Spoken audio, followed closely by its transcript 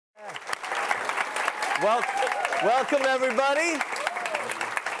Well, welcome everybody.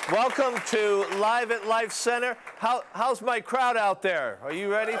 Welcome to Live at Life Center. How's my crowd out there? Are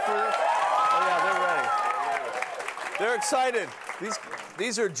you ready for this? Oh yeah, they're ready. They're excited.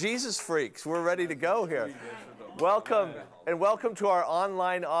 These are Jesus freaks. We're ready to go here. Welcome, and welcome to our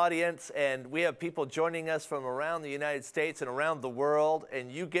online audience. And we have people joining us from around the United States and around the world,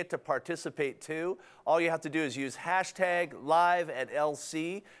 and you get to participate too. All you have to do is use hashtag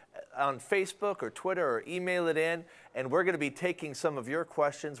 #LiveAtLC on Facebook or Twitter, or email it in, and we're going to be taking some of your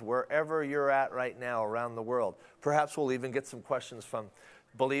questions wherever you're at right now around the world. Perhaps we'll even get some questions from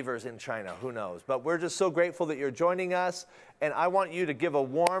believers in China, who knows. But we're just so grateful that you're joining us, and I want you to give a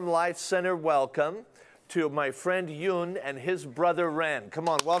warm Life Center welcome to my friend Yun and his brother Ren. Come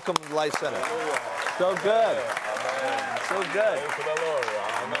on, welcome to Life Center. So good. Amen. So good.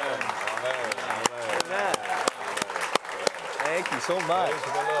 Amen. Amen. Thank you so much.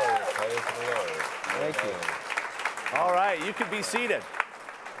 Thank you. All right, you can be seated.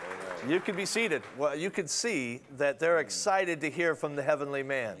 You can be seated. Well, you can see that they're excited to hear from the heavenly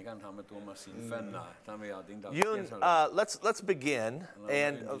man. Yun, let's begin.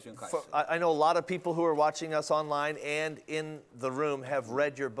 And I know a lot of people who are watching us online and in the room have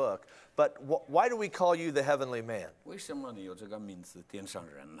read your book. But why do we call you the heavenly man? 为什么你有这个名字天上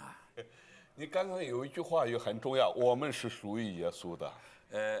人呢？你刚刚有一句话也很重要，我们是属于耶稣的。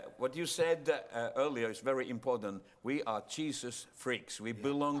What you said earlier is very important. We are Jesus freaks. We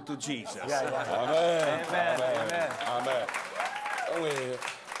belong to Jesus. Amen. Amen. Amen. 因为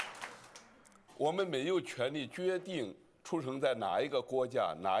我们没有权利决定出生在哪一个国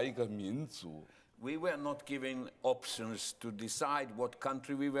家、哪一个民族。We were not given options to decide what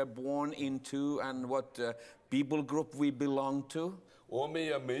country we were born into and what people group we belong to. 我们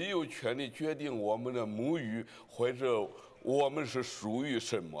也没有权利决定我们的母语或者我们是属于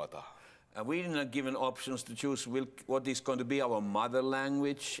什么的。We're not given options to choose what is going to be our mother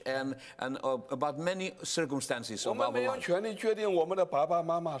language and about many circumstances of our life. 我们没有权利决定我们的爸爸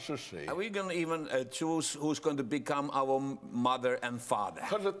妈妈是谁。Are we going to even choose who's going to become our mother and father?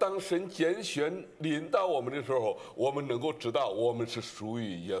 可是当神拣选临到我们的时候，我们能够知道我们是属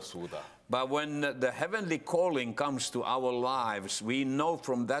于耶稣的。But when the heavenly calling comes to our lives, we know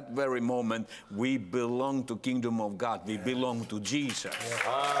from that very moment we belong to Kingdom of God. We belong to Jesus.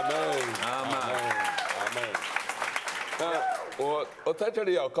 Amen. Amen. Amen. 那我在这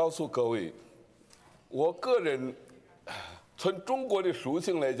里要告诉各位，我个人从中国的属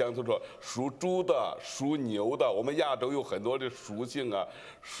性来讲，就是说属猪的、属牛的，我们亚洲有很多的属性啊，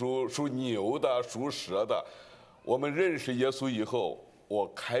属牛的、属蛇的。我们认识耶稣以后，我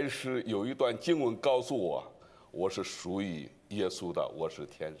开始有一段经文告诉我，我是属于耶稣的，我是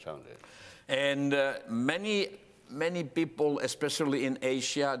天上人。And many people, especially in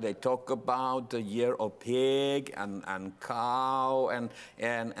Asia, they talk about the year of pig and cow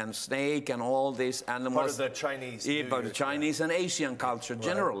and snake and all these animals. Part of the Chinese. About the Chinese and Asian culture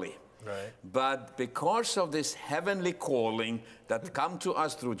generally. Right. But because of this heavenly calling that come to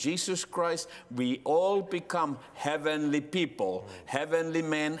us through Jesus Christ, we all become heavenly people, heavenly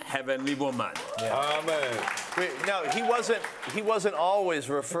men, heavenly women. Yeah. Amen. No, he wasn't always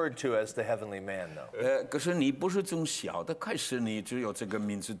referred to as the heavenly man, though. 可是你不是从小的开始，你就有这个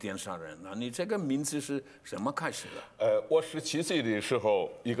名字天上人了。你这个名字是什么开始的？我17岁的时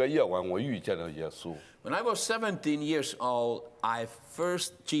候，一个夜晚，我遇见了耶稣。When I was 17 years old, I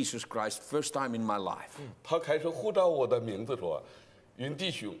Jesus Christ, first time in my life. 他开始呼召我的名字说：“云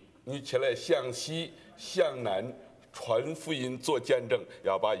弟兄，你起来向西向南传福音，做见证，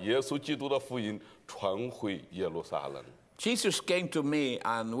要把耶稣基督的福音传回耶路撒冷。” Jesus came to me,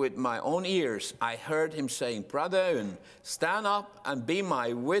 and with my own ears, I heard him saying, "Brother, stand up and be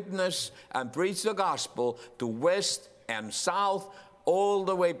my witness and preach the gospel to west and south." All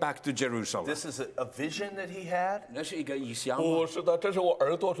the way back to Jerusalem. This is a vision that he had? 那是一个意象吗？不是的，这是我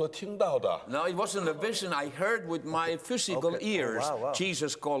耳朵所听到的。No, it wasn't a vision. I heard with my physical ears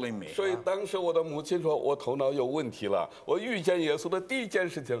Jesus calling me. 所以当时我的母亲说我头脑有问题了。我遇见耶稣的第一件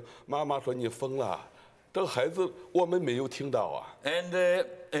事情，妈妈说你疯了，这个孩子我们没有听到啊。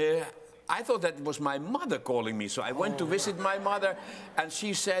And I thought that it was my mother calling me, so I went to visit my mother, and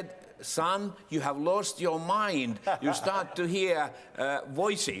she said, "Son, you have lost your mind. You start to hear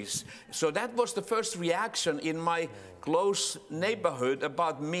voices." So that was the first reaction in my close neighborhood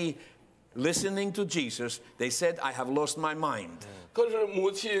about me listening to Jesus. They said, "I have lost my mind." 可是母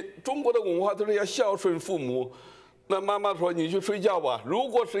亲，中国的文化都是要孝顺父母。那妈妈说：“你去睡觉吧。如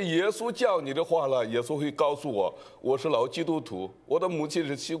果是耶稣叫你的话了，耶稣会告诉我，我是老基督徒。我的母亲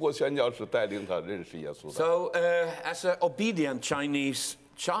是齐国宣教士，带领他认识耶稣的。” So, as an obedient Chinese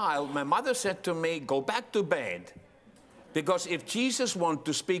child, my mother said to me, go back to bed. Because if Jesus wants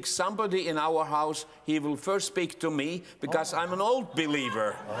to speak somebody in our house, he will first speak to me because I'm an old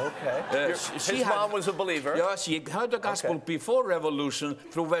believer. Okay. His mom was a believer. Yeah, she heard the gospel before revolution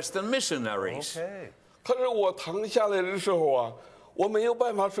through Western missionaries. Okay. 可是我躺下来的时候啊，我没有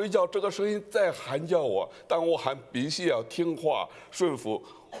办法睡觉，这个声音在喊叫我，但我还必须要听话顺服。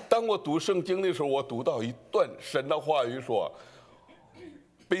当我读圣经的时候，我读到一段神的话语说。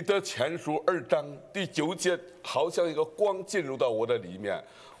彼得前书2章第9节，好像一个光进入到我的里面。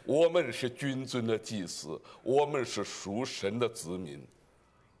我们是君尊的祭司，我们是属神的子民，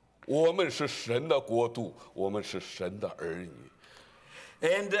我们是神的国度，我们是神的儿女。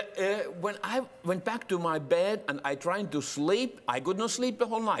And when I went back to my bed and I tried to sleep, I could not sleep the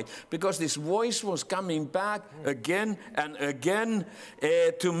whole night because this voice was coming back again and again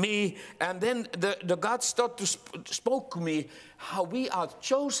to me. And then the God started to spoke to me how we are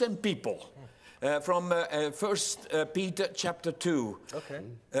chosen people. From 1 Peter chapter 2. Okay.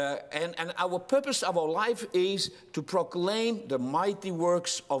 And our purpose of our life is to proclaim the mighty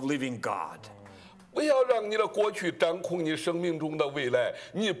works of living God. 不要让你的过去掌控你生命中的未来。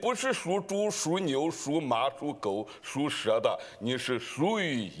你不是属猪、属牛、属马、属狗、属蛇的，你是属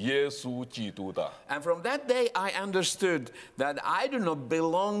于耶稣基督的。And from that day, I understood that I do not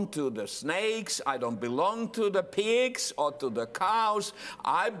belong to the snakes, I don't belong to the pigs or to the cows.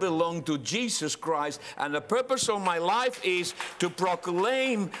 I belong to Jesus Christ. And the purpose of my life is to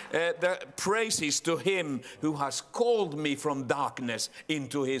proclaim the praises to Him who has called me from darkness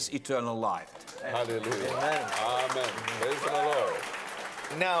into His eternal life. Hallelujah. Amen. Amen. Praise the Lord.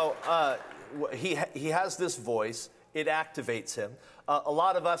 Now, he has this voice. It activates him. A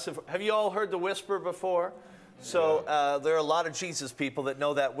lot of us have you all heard the whisper before? So there are a lot of Jesus people that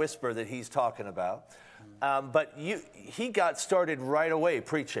know that whisper that he's talking about. But he got started right away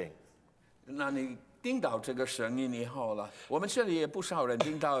preaching. 那你听到这个声音以后了，我们这里也不少人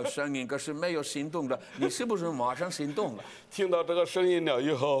听到声音，可是没有行动的。你是不是马上行动了？听到这个声音了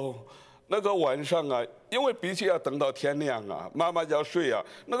以后，那个晚上啊，因为必须要等到天亮啊，妈妈就要睡啊。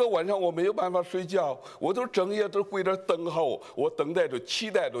那个晚上我没有办法睡觉，我都整夜都跪着等候，我等待着、期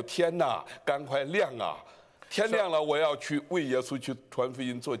待着天呐，赶快亮啊！天亮了，我要去为耶稣去传福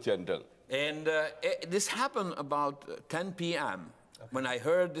音做见证。And this happened about 10 p.m. when I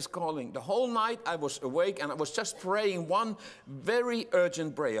heard this calling. The whole night I was awake and I was just praying one very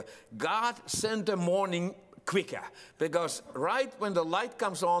urgent prayer. God, send the morning quicker, because right when the light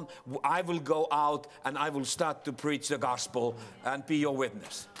comes on, I will go out and I will start to preach the gospel and be your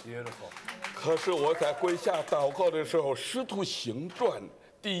witness. Beautiful. 可是我在跪下祷告的时候，《使徒行传》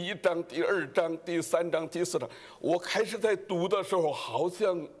第1章、第2章、第3章、第4章，我开始在读的时候，好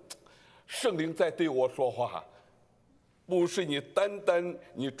像圣灵在对我说话。不是你单单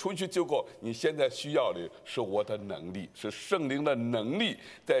你出去救过，你现在需要的是我的能力，是圣灵的能力，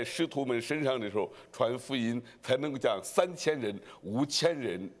在使徒们身上的时候传福音，才能够将3000人、5000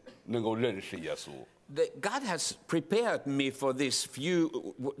人能够认识耶稣。God has prepared me for this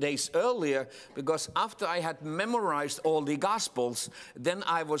few days earlier, because after I had memorized all the Gospels, then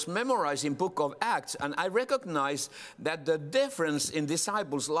I was memorizing Book of Acts, and I recognized that the difference in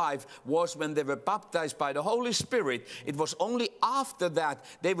disciples' life was when they were baptized by the Holy Spirit. It was only after that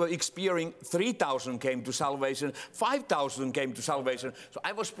they were experiencing 3,000 came to salvation, 5,000 came to salvation. So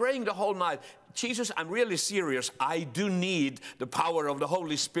I was praying the whole night. Jesus, I'm really serious. I do need the power of the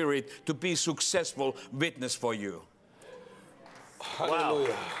Holy Spirit to be successful witness for you.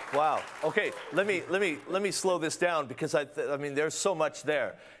 Hallelujah. Wow. Okay, let me slow this down, because I mean there's so much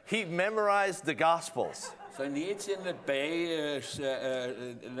there. He memorized the Gospels. So你现在背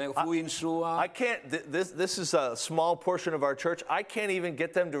那个福音书啊 I can't. This is a small portion of our church. I can't even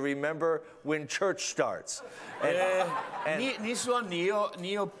get them to remember when church starts. And 你说你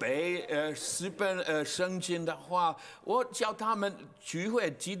有背10本圣经的话，我叫他们聚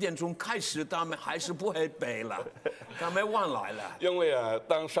会几点钟开始，他们还是不会背了，他们忘来了。因为啊，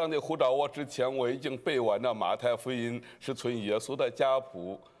当上帝呼召我之前，我已经背完了马太福音，是从耶稣的家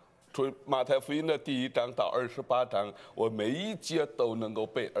谱。从马太福音的第1章到28章，我每一节都能够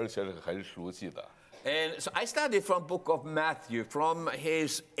背，而且是很熟悉的。And so I studied from Book of Matthew, from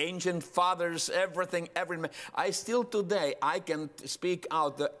his ancient fathers, everything. I still today I can speak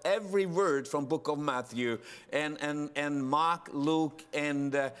out every word from Book of Matthew and Mark, Luke,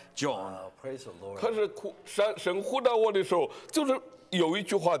 and John. oh, praise the Lord. 可是神呼召我的时候，就是有一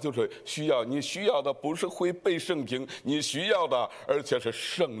句话，就是你需要的不是会背圣经，你需要的，而且是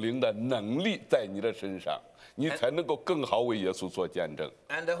圣灵的能力在你的身上。你才能够更好为耶稣做见证。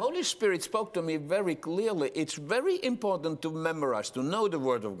 And the Holy Spirit spoke to me very clearly. It's very important to memorize, to know the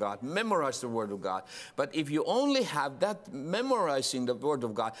Word of God, memorize the Word of God. But if you only have that memorizing the Word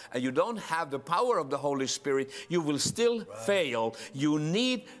of God and you don't have the power of the Holy Spirit, you will still fail. You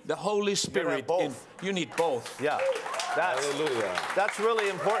need the Holy Spirit. both. You need both. Yeah, Hallelujah. that's really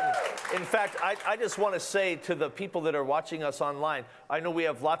important. In fact, I just want to say to the people that are watching us online, I know we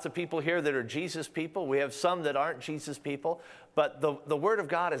have lots of people here that are Jesus people. We have some that aren't Jesus people. But the Word of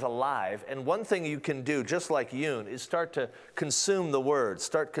God is alive. And one thing you can do, just like Yoon, is start to consume the Word.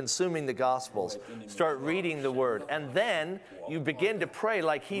 Start consuming the Gospels. Start reading the Word. And then you begin to pray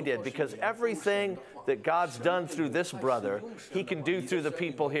like he did. Because everything that God's done through this brother, he can do through the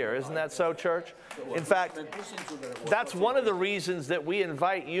people here. Isn't that so, church? In fact, that's one of the reasons that we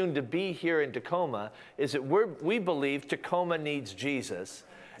invite Yoon to be here in Tacoma, is that we believe Tacoma needs Jesus.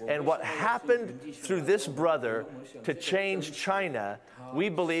 And what happened through this brother to change China, we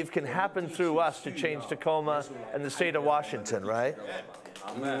believe can happen through us to change Tacoma and the state of Washington, right?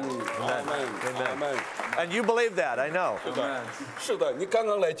 Amen. And you believe that, I know. 是的，你刚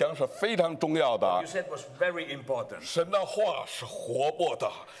刚来讲是非常重要的 You。said was very important. 神的话是活泼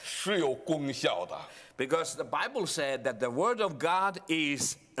的，是有功效的。 Because the Bible said that the Word of God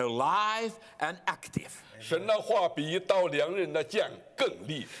is alive and active. 神的话比一刀两刃的剑更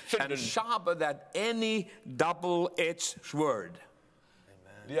利，甚 And 至 sharper than any double-edged sword.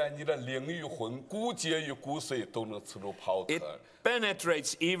 连你的灵与魂、骨节与骨髓都能刺入刨 It 坑，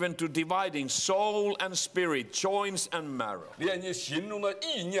 penetrates even to dividing soul and spirit, joints and marrow. 连你心中的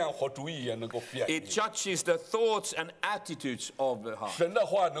意念或主意也能够变异。 It judges the thoughts and attitudes of the heart. 神的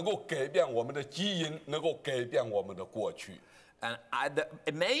话能够改变我们的基因，能够改变我们的过去。 And the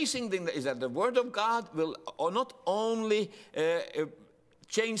amazing thing is that the Word of God will not only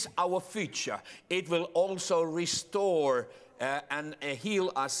change our future, it will also restore and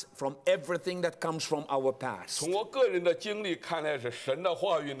heal us from everything that comes from our past. 从我个人的经历看来，是神的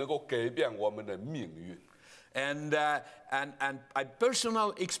话语能够改变我们的命运。 And my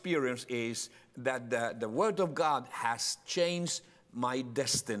personal experience is that the Word of God has changed my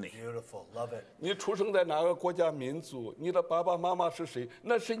destiny. Beautiful, love it. 你出生在哪个国家民族，你的爸爸妈妈是谁，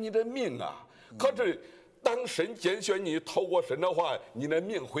那是你的命啊。可是当神拣选你，透过神的话，你的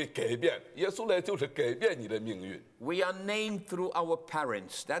命会改变。耶稣来就是改变你的命运。 We are named through our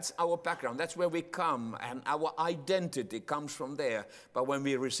parents. That's our background. That's where we come, and our identity comes from there. But when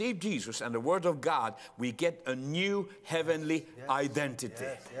we receive Jesus and the Word of God, we get a new heavenly identity.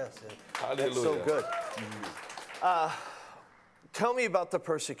 Yes. Hallelujah. That's so good. Tell me about the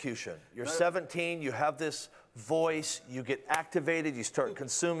persecution. You're 17, you have this voice, you get activated, you start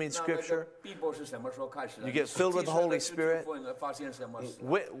consuming Scripture. You get filled with the Holy Spirit.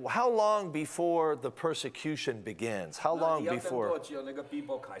 How long before the persecution begins? How long before?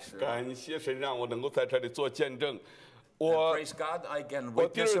 感谢神让我能够在这里做见证。我 Praise God, I can 我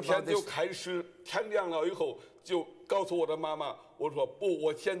第 witness 二 about 天就 this. 开始，天亮了以后就告诉我的妈妈，我说不，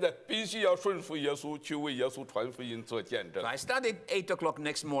我现在必须要顺服耶稣，去为耶稣传福音做见证。 I started 8 o'clock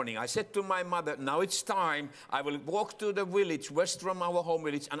next morning. I said to my mother, now it's time. I will walk to the village, west from our home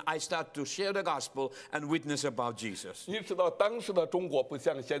village, and I start to share the gospel and witness about Jesus. 你知道当时的中国不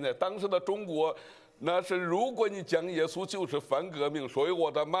像现在，当时的中国那是如果你讲耶稣就是反革命，所以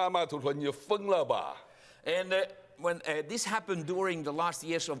我的妈妈就说你疯了吧。 And when this happened during the last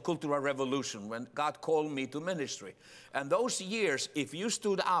years of Cultural Revolution, when God called me to ministry. And those years, if you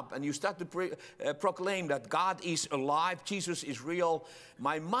stood up and you started to proclaim that God is alive, Jesus is real,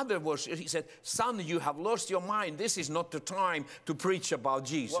 my mother she said, son, you have lost your mind. This is not the time to preach about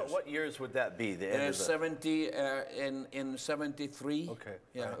Jesus. What years would that be? The end of the... 70, in 73. Okay.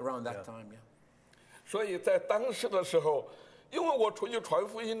 Yeah, around that time, yeah. 所以在当时的时候，因为我出去传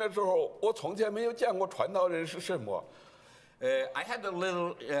福音的时候，我从前没有见过传道人是什么。 I had a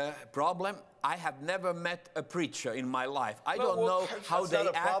little problem. I have never met a preacher in my life. I don't know how they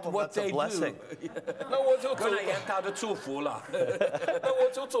not a act, problem, what that's a they do. blessing. 那我就走，跟他言他的祝福了。那我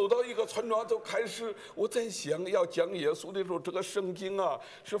就走到一个村庄，就开始我在想，要讲耶稣的时候，这个圣经啊，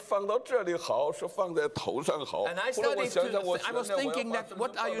是放到这里好，是放在头上好。 And I 后来我 started 想想， to, 我 I was 现在我要 thinking 把 that 圣经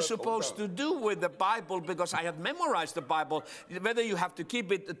what are 放 you 在头 supposed 上 to do with the Bible? Because I had memorized the Bible, whether you have to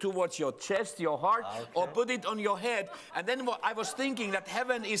keep it towards your chest, your heart, or put it on your head. And then I was thinking that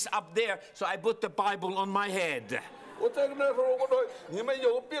heaven is up there, so I put the Bible on my head. 我在那时候我说，你们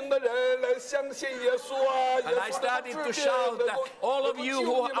有病的人来相信耶稣啊！ And I started to shout that all of you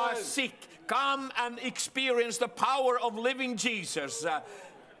who are sick, come and experience the power of living Jesus.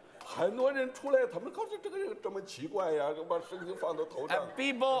 很多人出来，他们告诉这个人这么奇怪呀，就把圣经放到头上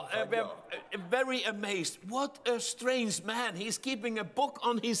And。people were very amazed. What a strange man. He's keeping a book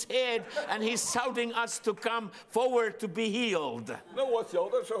on his head and he's shouting us to come forward to be healed. 那我小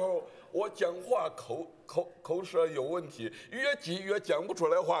的时候，我讲话口舌有问题，越急越讲不出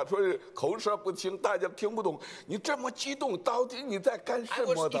来话，所以口舌不清，大家听不懂。你这么激动，到底你在干 I 什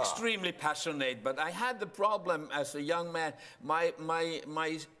么 was 的？ extremely passionate, but I had the problem as a young man.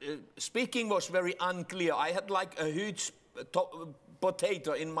 My speaking was very unclear. I had like a huge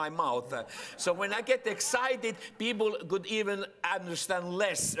potato in my mouth. So when I get excited, people could even understand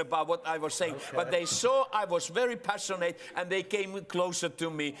less about what I was saying. Okay. But they saw I was very passionate and they came closer to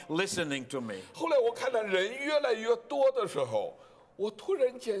me, listening to me. 后来我看到人越来越多的时候，我突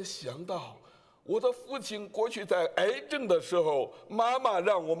然间想到，我的父亲过去在癌症的时候，妈妈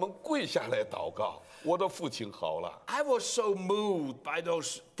让我们跪下来祷告，我的父亲好了。 I was so moved by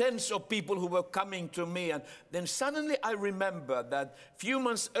those tens of people who were coming to me. And then suddenly I remembered that a few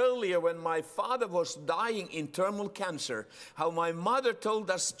months earlier when my father was dying in terminal cancer, how my mother told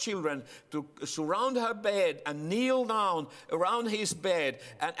us children to surround her bed and kneel down around his bed.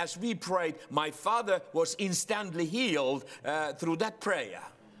 And as we prayed, my father was instantly healed through that prayer.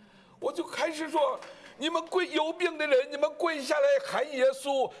 我就开始说，你们有病的人，你们跪下来喊耶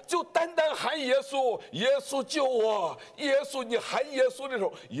稣，就单单喊耶稣，耶稣救我，耶稣，你喊耶稣的时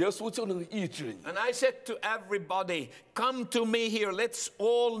候，耶稣就能医治你。 And I said to everybody, come to me here. Let's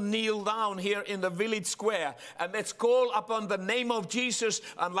all kneel down here in the village square and let's call upon the name of Jesus.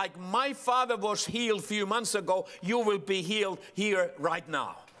 And like my father was healed a few months ago, you will be healed here right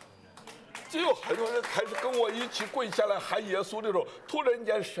now. 就有很多人开始跟我一起跪下来喊耶稣的时候，突然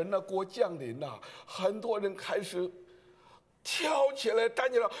间神的国降临了，很多人开始跳起来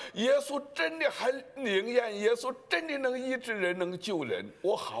站起来，耶稣真的很灵验，耶稣真的能医治人，能救人，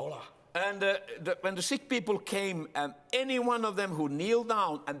我好了。 And when the sick people came, and any one of them who kneeled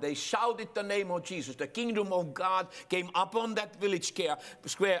down and they shouted the name of Jesus, the kingdom of God came upon that village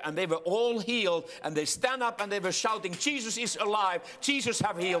square, and they were all healed. And they stand up and they were shouting, Jesus is alive. Jesus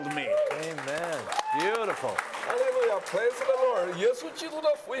have healed me. Amen. Beautiful. 哈利路亚 ，Praise the Lord！ 耶稣基督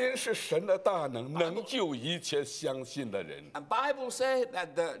的福音是神的大能，能救一切相信的人。 And Bible said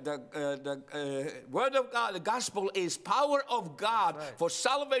that the word of God, the gospel is power of God for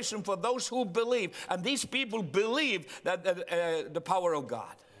salvation for those who believe. And these people believe that the power of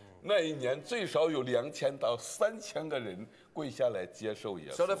God. 那一年最少有2000到3000个人跪下来接受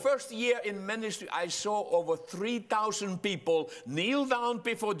耶 So 稣 the。first year in ministry, I saw over 3,000 people kneel down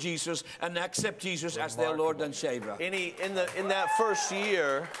before Jesus and accept Jesus as their Lord and Savior. In that first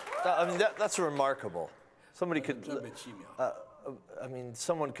year, I mean that's remarkable. Somebody could.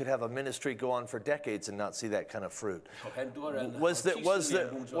 Someone could have a ministry go on for decades and not see that kind of fruit. Was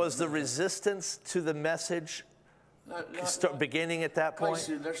the resistance to the message beginning at that point?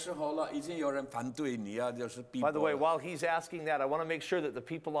 By the way, while he's asking that, I want to make sure that the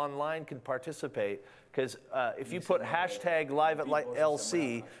people online can participate, because if you put hashtag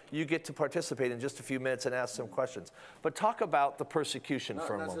 #LiveAtLC, you get to participate in just a few minutes and ask some questions. But talk about the persecution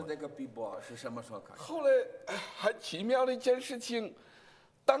for a moment. 后来很奇妙的一件事情，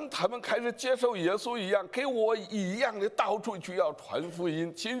当他们开始接受耶稣一样，跟我一样的到处去要传福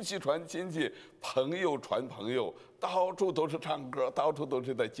音，亲戚传亲戚，朋友传朋友，到处都是唱歌，到处都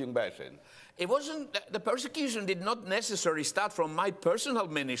是在敬拜神。 It wasn't, the persecution did not necessarily start from my personal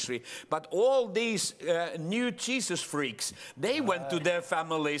ministry, but all these new Jesus freaks, they went to their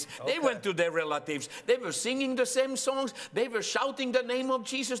families, they went to their relatives, they were singing the same songs, they were shouting the name of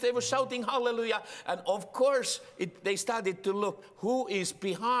Jesus, they were shouting hallelujah, and of course they started to look who is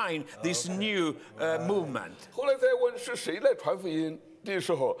behind this new movement. 后来再问是谁来传福音的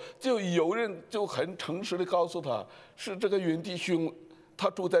时候，就有人就很诚实的告诉他，是这个云弟兄。 他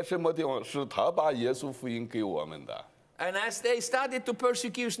住在什么地方？是他把耶稣福音给我们的。 And as they started to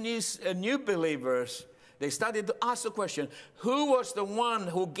persecute these new believers, they started to ask the question, who was the one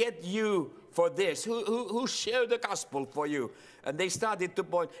who get you for this? Who shared the gospel for you? And they started to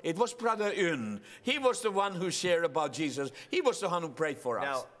point, it was Brother Yun. He was the one who shared about Jesus. He was the one who prayed for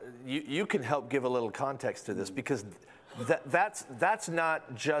us. Now, you can help give a little context to this, because that's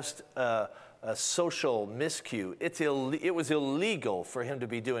not just a social miscue. It was illegal for him to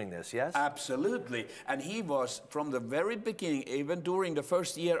be doing this, yes? Absolutely. And he was, from the very beginning, even during the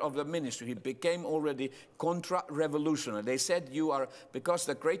first year of the ministry, he became already contra-revolutionary. They said you are, because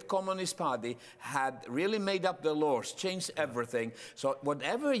the great Communist Party had really made up the laws, changed everything. So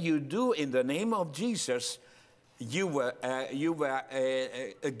whatever you do in the name of Jesus, you were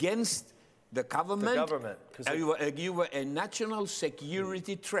against The government. The government, 'cause You were a national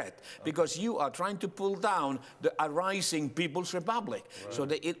security threat because you are trying to pull down the arising People's Republic. Right. So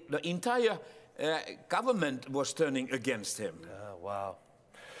the entire government was turning against him. Oh, wow.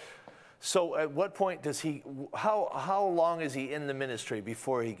 So at what point does he, how long is he in the ministry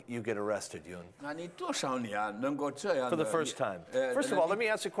before you get arrested, Yun? For the first time. First of all, let me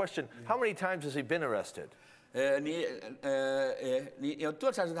ask a question. How many times has he been arrested? 你有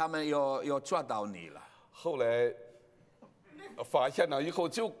多少次他们有抓到你了？后来发现了以后，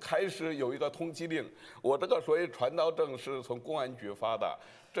就开始有一个通缉令。我这个所谓传道证是从公安局发的，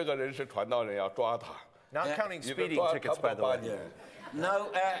这个人是传道人，要抓他。Not counting speeding tickets, by the way.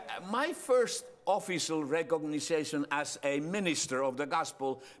 No, my first official recognition as a minister of the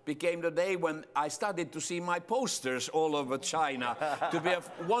gospel became the day when I started to see my posters all over China to be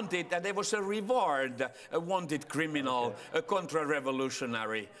wanted, and there was a reward, a wanted criminal, a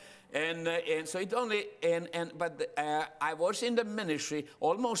contra-revolutionary. And so it only, but I was in the ministry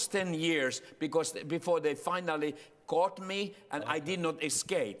almost 10 years before they finally caught me and I did not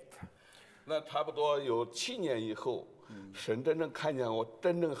escape. 那差不多有7年以后，神真正看见我，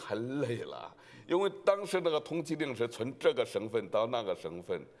真正很累了，因为当时那个通缉令是从这个省份到那个省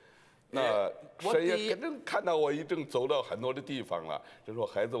份，那神也真正看到我已经走到很多的地方了，就说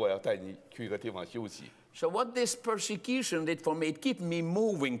孩子，我要带你去一个地方休息。 So what this persecution did for me, it kept me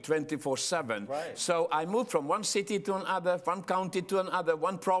moving 24/7. Right. So I moved from one city to another, one county to another,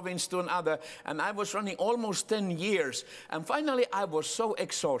 one province to another, and I was running almost 10 years. And finally, I was so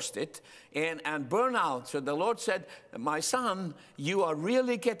exhausted and burned out. So the Lord said, my son, you are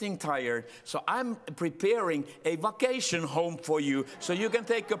really getting tired. So I'm preparing a vacation home for you so you can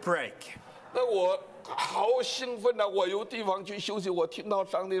take a break. 那我好兴奋呐！我有地方去休息，我听到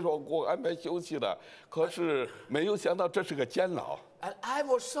上帝说给我安排休息了，可是没有想到这是个监牢。 And I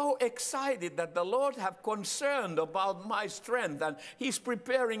was so excited that the Lord have concerned about my strength and He's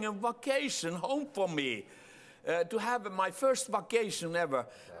preparing a vacation home for me. To have my first vacation ever.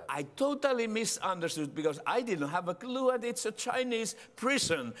 I totally misunderstood because I didn't have a clue that it's a Chinese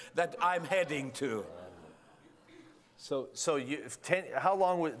prison that I'm heading to. So how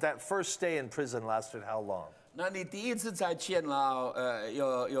long was that first stay in prison lasted? How long? 那你第一次在监牢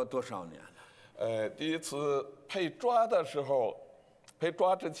有多少年？第一次被抓的时候，被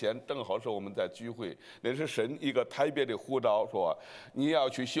抓之前正好是我们在聚会，那是神一个特别的呼召，说你要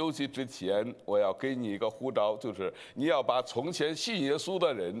去休息之前，我要给你一个呼召，就是你要把从前信耶稣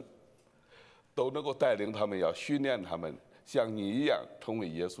的人都能够带领他们，要训练他们。 像你一样成为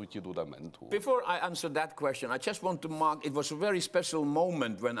耶稣基督的门徒。 Before I answer that question, I just want to mark it was a very special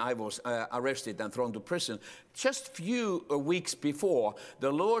moment when I was arrested and thrown to prison. Just few weeks before,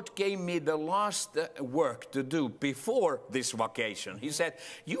 the Lord gave me the last work to do before this vacation. He said,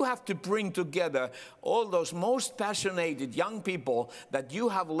 you have to bring together all those most passionate young people that you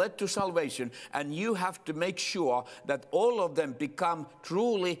have led to salvation, and you have to make sure that all of them become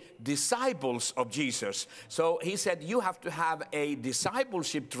truly disciples of Jesus. So he said, you have to have a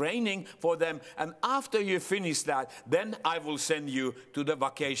discipleship training for them, and after you finish that, then I will send you to the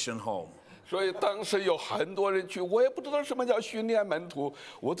vacation home. 所以当时有很多人去，我也不知道什么叫训练门徒，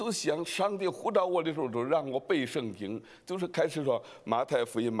我就想上帝呼召我的时候，就让我背圣经，就是开始说马太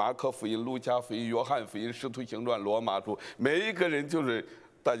福音、马可福音、路加福音、约翰福音、使徒行传、罗马书，每一个人就是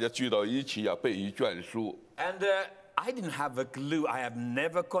大家聚到一起要背一卷书。And I didn't have a clue. I have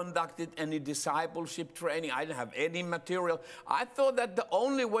never conducted any discipleship training. I didn't have any material. I thought that the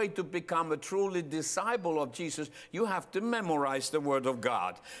only way to become a truly disciple of Jesus, you have to memorize the Word of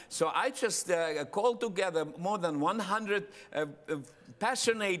God. So I just called together more than 100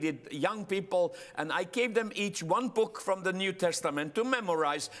 passionate young people, and I gave them each one book from the New Testament to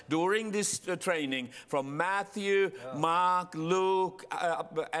memorize during this training, from Matthew, Mark, Luke,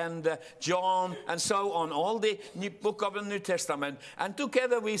 and John, and so on, all the book of the New Testament. And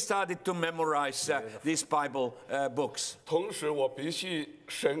together we started to memorize these Bible books. 同时，我必须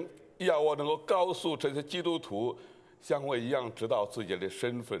神要我能够告诉这些基督徒，像我一样知道自己的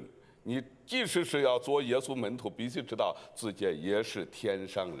身份。 你即使是要做耶稣门徒，必须知道自己也是天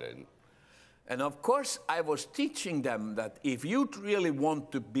上人。 And of course, I was teaching them that if you really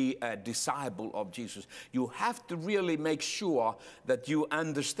want to be a disciple of Jesus, you have to really make sure that you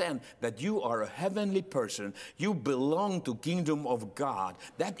understand that you are a heavenly person. You belong to kingdom of God.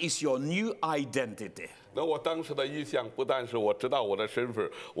 That is your new identity. 那我当时的意向不但是我知道我的身份，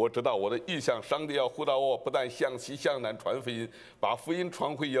我知道我的意向，上帝要呼召我，不但向西向南传福音，把福音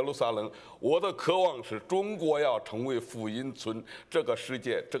传回耶路撒冷。我的渴望是中国要成为福音村，这个世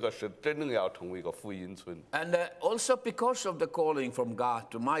界，这个是真正要成为一个福音村。And also because of the calling from God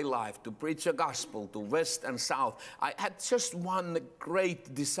to my life to preach the gospel to West and South, I had just one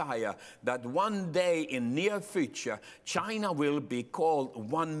great desire that one day in near future, China will be called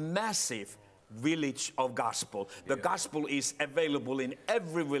one massive village of gospel. The gospel is available in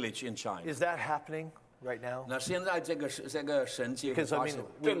every village in China. Is that happening right now? 那现在这个神迹会 Because I 发 mean, 生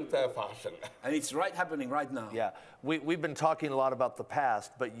正在发生。 and it's happening right now. yeah, we've been talking a lot about the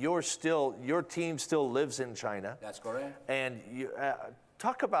past, but your team still lives in China. That's correct. And you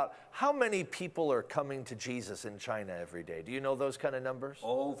talk about how many people are coming to Jesus in China every day. Do you know those kind of numbers?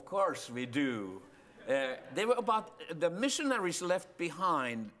 Oh, of course we do. They were the missionaries left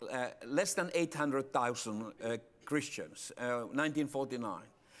behind less than 800,000 Christians, 1949.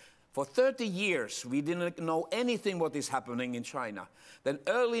 For 30 years, we didn't know anything what is happening in China. Then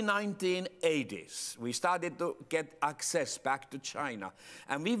early 1980s, we started to get access back to China.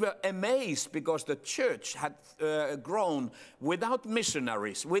 And we were amazed because the church had grown without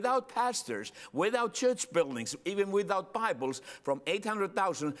missionaries, without pastors, without church buildings, even without Bibles, from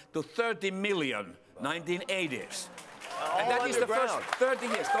 800,000 to 30 million, 1980s. And that is the first 30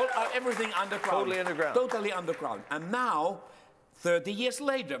 years. Everything underground. Totally underground. Totally underground. And now, 30 years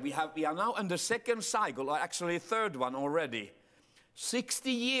later, we are now in the second cycle, or actually third one already.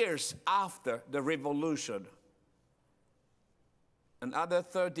 60 years after the revolution. Another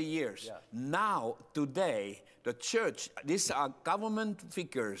 30 years. Yeah. Now, today, the church, these are government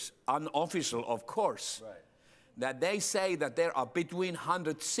figures, unofficial, of course. Right. That they say that there are between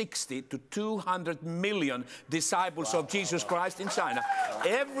 160 to 200 million disciples of Jesus Christ in China.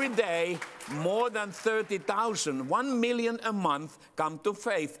 Every day, more than 30,000, 1 million a month come to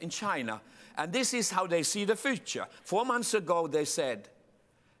faith in China. And this is how they see the future. 4 months ago, they said,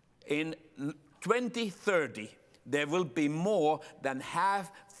 in 2030, there will be more than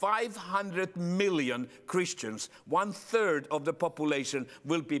 500 million Christians. 1/3 of the population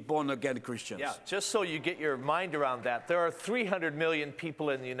will be born-again Christians. Yeah, just so you get your mind around that, there are 300 million people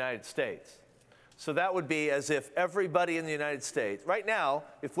in the United States. So that would be as if everybody in the United States, right now,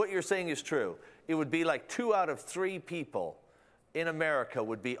 if what you're saying is true, it would be like 2 out of 3 people in America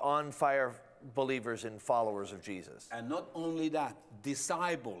would be on fire believers and followers of Jesus. And not only that,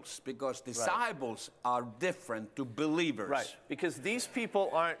 disciples, because disciples are different to believers. Right, because these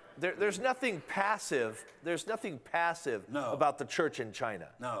people aren't, there's nothing passive, No. about the church in China.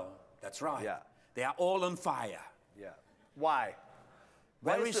 No, that's right. Yeah. They are all on fire. Yeah. Why?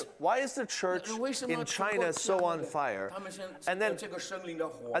 Where is- Why is the church in China so on fire? And then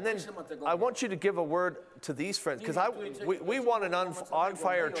I want you to give a word to these friends, because we want an on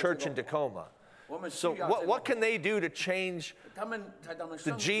fire church in Tacoma. So what can they do to change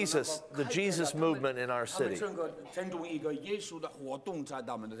the Jesus movement in our city?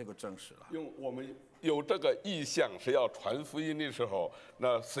 用我们有这个意向是要传福音的时候，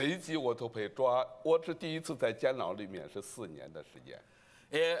那随即我都被抓。我是第一次在监牢里面是4年的时间。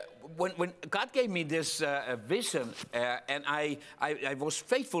When God gave me this vision, and I was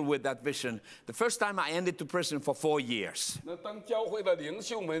faithful with that vision, the first time I ended to prison for 4 years. 那当教会的领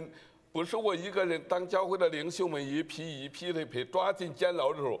袖们，不是我一个人，当教会的领袖们一批一批的被抓进监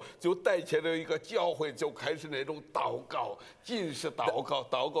牢的时候，就带起了一个教会，就开始那种祷告，尽是祷告，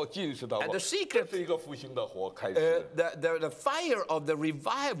祷告尽是祷告。 And the secret- 这是一个复兴的火开始。 The fire of the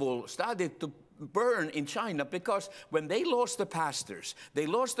revival started to burn in China because when they lost the pastors, they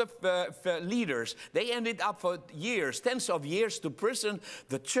lost the leaders, they ended up for years, tens of years to prison.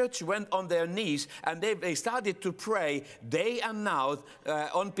 The church went on their knees and they started to pray day and night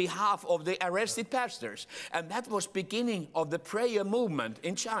on behalf of the arrested pastors. And that was beginning of the prayer movement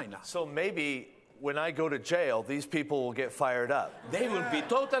in China. So maybe when I go to jail, these people will get fired up. They will be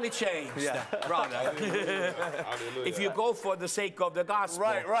totally changed, brother. If you go for the sake of the gospel.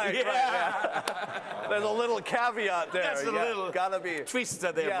 Right. Yeah. There's a little caveat there. That's a little gotta be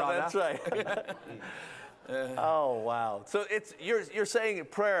twister there, brother. That's right. Oh wow! So you're saying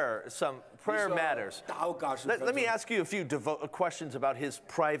prayer matters. Let me ask you a few questions about his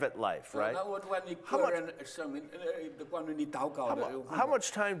private life, right? How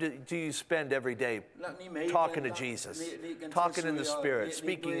much time do you spend every day talking to Jesus, talking in the Spirit,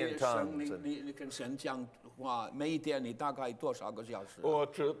 speaking in tongues? 我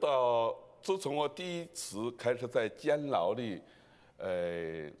知道，自从我第一次开始在监牢里，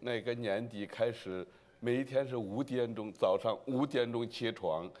那个年底开始每一天是5点钟，早上5点钟起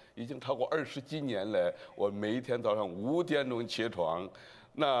床，已经超过20几年了。我每一天早上5点钟起床，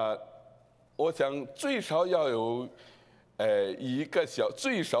那我想最少要有，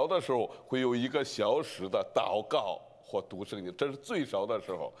最少的时候会有1个小时的祷告或读圣经，这是最少的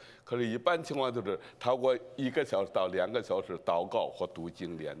时候。可是，一般情况就是超过1个小时到2个小时祷告或读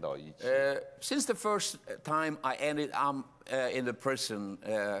经连到一起。Since the first time I ended up in the prison,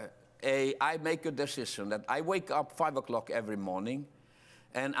 I make a decision that I wake up 5 o'clock every morning,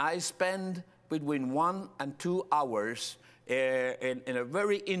 and I spend between 1 and 2 hours in a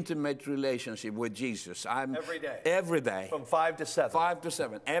very intimate relationship with Jesus. Every day? Every day. From 5 to 7? 5 to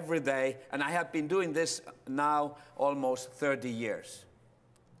 7, every day. And I have been doing this now almost 30 years.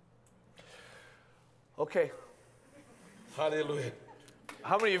 Okay. 哈利路亚！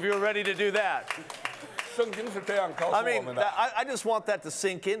 How many of you are ready to do that? 圣经是这样告诉 I 我 mean, 们的。 I just want that to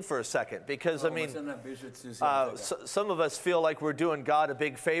sink in for a second because, I mean, some of us feel like we're doing God a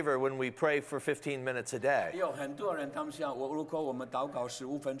big favor when we pray for 15 minutes a day. 有很多人他们想，如果我们祷告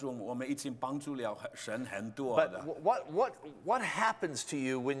15分钟，我们已经帮助了神很多 But 的。 what happens to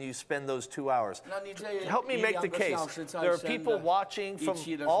you when you spend those 2 hours? 那你这 Help me make the 1-2个 case. 小时在 There are 神的 people watching 一 from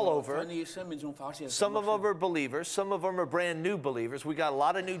起的时 all 候 over. 在你生命中发现 Some 什么 of 事 them are believers. Some of them are brand new believers. We got a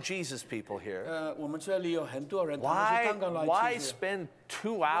lot of new Jesus people here. 我们这里有很多人，他们是 Why 刚刚来 why 基督 spend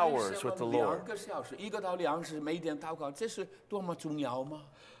 2 hours with the Lord? 2个小时，1个到2小时，每天祷告，这是多么重要吗？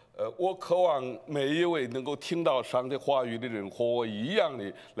我渴望每一位能够听到上帝话语的人和我一样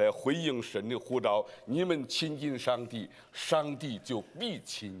的来回应神的呼召。你们亲近上帝，上帝就必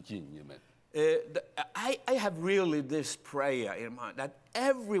亲近你们。I have really this prayer in mind that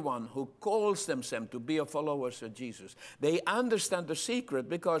everyone who calls themselves to be a followers of Jesus, they understand the secret,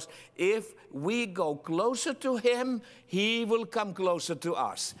 because if we go closer to him, he will come closer to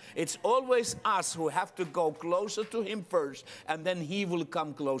us. It's always us who have to go closer to him first, and then he will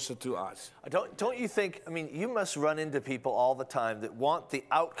come closer to us. Don't you think, I mean, you must run into people all the time that want the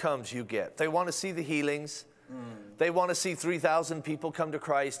outcomes you get. They want to see the healings. They want to see 3,000 people come to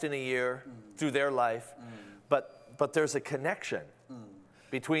Christ in a year through their life. But there's a connection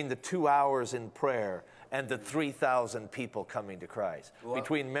between the 2 hours in prayer and the 3,000 people coming to Christ,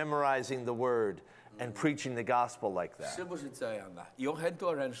 between memorizing the word and preaching the gospel like that. 是不是这样的？有很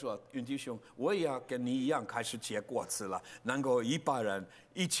多人说，云弟兄，我也要跟你一样开始结果子了，能够100人、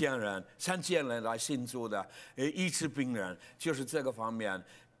1000人、3000人来信主的，医治病人，就是这个方面。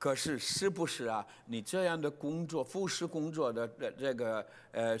可是，是不是啊？你这样的工作、服侍工作的这个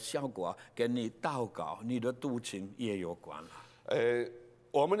效果，跟你祷告、你的读经也有关了。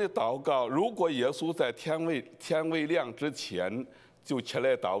我们的祷告，如果耶稣在天未亮之前就起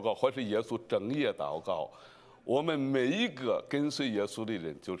来祷告，或是耶稣整夜祷告，我们每一个跟随耶稣的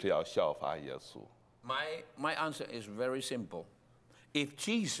人，就是要效法耶稣。My answer is very simple. If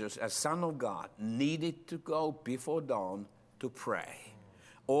Jesus, as Son of God, needed to go before dawn to pray,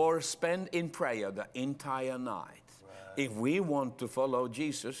 or spend in prayer the entire night, if we want to follow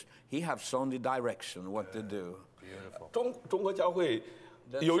Jesus, he has shown the direction what to do. Beautiful. 中国教会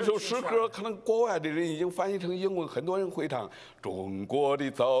有一首诗歌，可能国外的人已经翻译成英文，很多人会唱。中国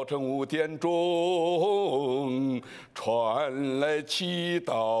的早晨5点钟，传来祈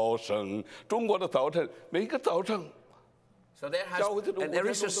祷声。中国的早晨，每个早晨。 So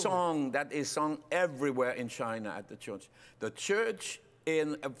there is a song that is sung everywhere in China at the church. The church,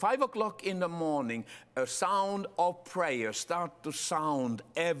 in 5 o'clock in the morning, a sound of prayer start to sound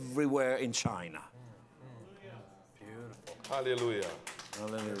everywhere in China. Beautiful. 哈利路亚。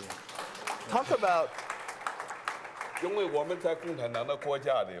 Hallelujah. Talk about. 因为我们在共产党的国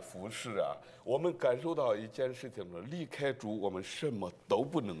家里服侍啊，我们感受到一件事情了：离开主，我们什么都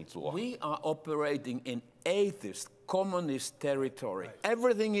不能做。 We are operating in atheist, communist territory.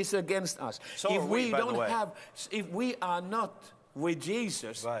 Everything is against us. So if are we, by the don't way. have, if we are not with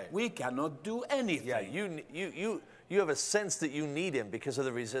Jesus, Right. we cannot do anything. Yeah, you have a sense that you need him because of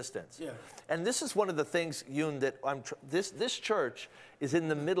the resistance. Yeah. And this is one of the things, Yoon, that this church is in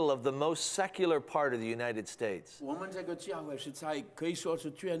the middle of the most secular part of the United States. 我们这个教会是在可以说是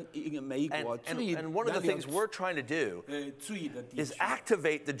全美国 And one of the things we're trying to do 最的地 is 区。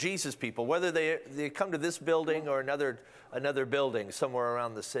 activate the Jesus people, whether they come to this building or another building somewhere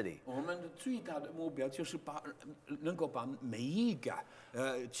around the city. 我们的最大的目标就是能够把每一个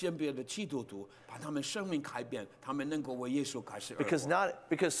鉴别的基督徒，把他们生命改变，他们能够为耶稣开始而活。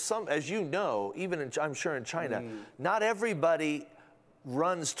 Because some, as you know, even I'm sure in China, not everybody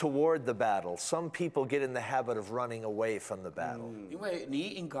runs toward the battle. Some people get in the habit of running away from the battle. 因为你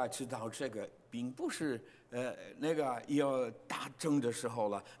应该知道这个并不是那个要打仗的时候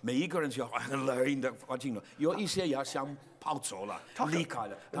了，每一个人就很累的发进了，有一些也想跑走了，离开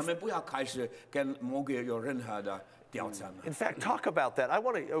了，他们不要开始跟魔鬼有任何的调查。In fact, talk about that. I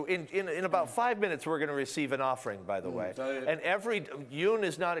want to, in about 5 minutes, we're going to receive an offering, by the way. And Yoon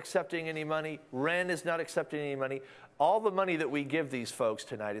is not accepting any money. Ren is not accepting any money. All the money that we give these folks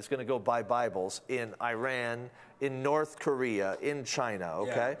tonight is going to go buy Bibles in Iran, in North Korea, in China,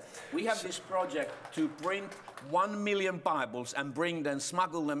 okay? Yeah. We have this project to print 1 million Bibles and bring them,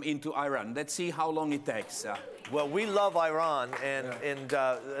 smuggle them into Iran. Let's see how long it takes. Well, we love Iran, and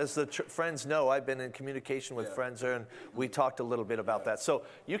as the friends know, I've been in communication with friends there, and we talked a little bit about that. So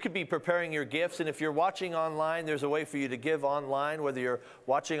you could be preparing your gifts, and if you're watching online, there's a way for you to give online, whether you're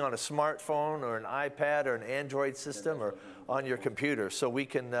watching on a smartphone or an iPad or an Android system or on your computer, so we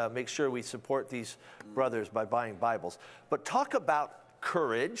can make sure we support these brothers by buying Bibles. But talk about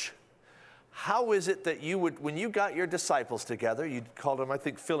courage. How is it that you would, when you got your disciples together, you called them, I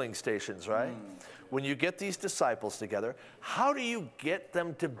think, filling stations, right? When you get these disciples together, how do you get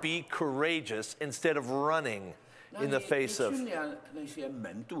them to be courageous instead of running in the face of? 训练那些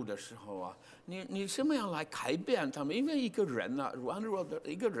门徒的时候啊，你怎么样来改变他们？因为一个人呐，软弱的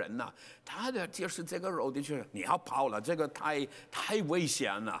一个人呐，他的就是这个肉的，就是你要跑了，这个太危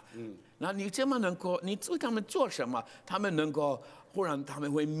险了。那你怎么能够？你对他们做什么？他们能够，忽然他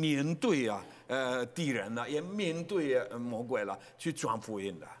们会面对啊，敌人啊，也面对魔鬼了，去传福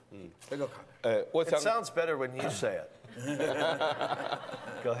音的。这个看。我 It 想 sounds better when you say it.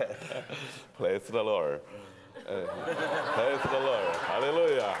 Go ahead. Praise the Lord. Praise the Lord.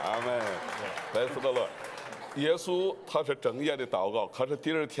 Hallelujah. Amen. Praise the Lord. 耶稣他是整夜的祷告，可是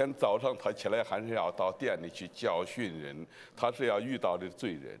第二天早上他起来还是要到店里去教训人，他是要遇到的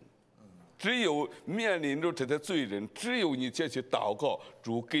罪人。只有面临着这些罪人，只有你这些祷告，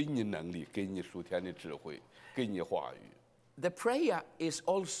主给你能力，给你属天的智慧，给你话语。The prayer is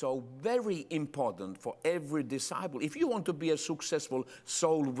also very important for every disciple. If you want to be a successful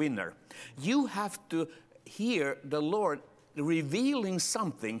soul winner, you have to hear the Lord revealing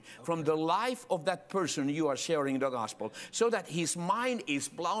something from the life of that person you are sharing the gospel, so that his mind is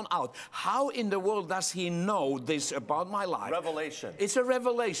blown out. How in the world does he know this about my life? Revelation. It's a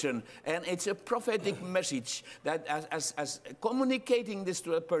revelation, and it's a prophetic message that as communicating this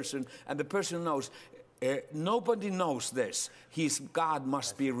to a person, and the person knows, nobody knows this. His God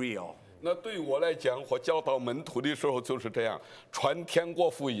must be real. 那对我来讲，我教导门徒的时候就是这样，传天国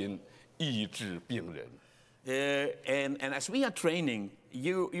福音，医治病人。And as we are training,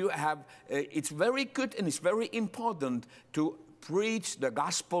 you have, it's very good and it's very important to preach the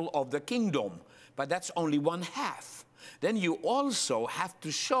gospel of the kingdom, but that's only one half. Then you also have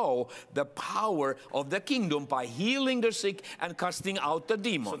to show the power of the kingdom by healing the sick and casting out the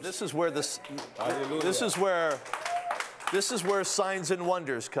demons. So this is where this is where signs and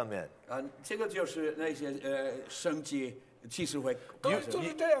wonders come in. 这个就是那些神迹其实会。就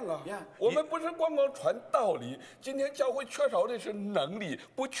是这样啊。我们不是光光传道理，今天教会缺少的是能力，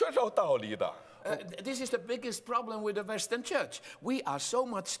不缺少道理的。This is the biggest problem with the Western church. We are so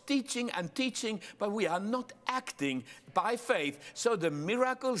much teaching and teaching, but we are not acting by faith. So the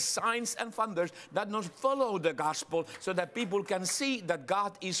miracles, signs, and wonders that not follow the gospel, so that people can see that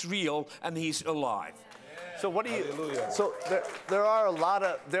God is real and He's alive. So what do you? So there are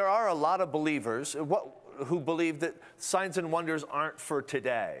a lot of believers who believe that signs and wonders aren't for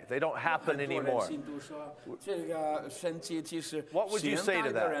today. They don't happen anymore. What would you say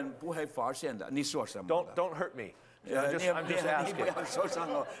to that? Don't hurt me. I'm just asking.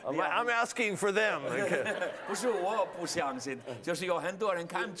 I'm asking for them. 不是我不相信，就是有很多人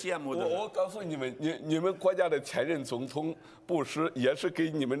看节目的。我告诉你们，你们国家的前任总统布什也是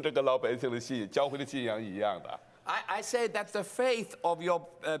给你们这个老百姓的信、教会的信仰一样的。I say that the faith of your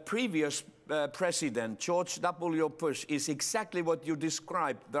previous president, George W. Bush, is exactly what you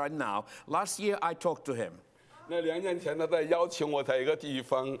described right now. Last year I talked to him. 那2年前他在邀请我在一个地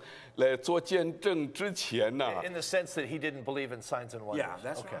方来做见证之前呢 In the sense that he didn't believe in signs and wonders. Yeah,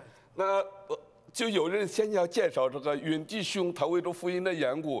 that's right. 那就有人先要介绍这个云弟兄，他为着福音的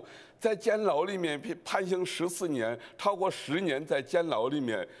缘故，在监牢里面判刑14年，超过10年在监牢里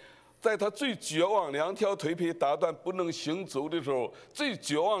面。在他最绝望，2条腿被打断不能行走的时候，最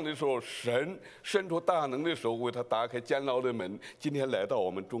绝望的时候，神伸出大能的手为他打开监牢的门。今天来到我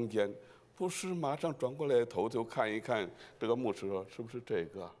们中间，不是马上转过来头就看一看这个牧师说是不是这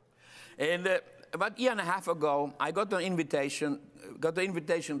个。And about a year and a half ago, I got the invitation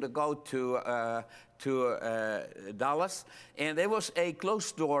to go to Dallas, and there was a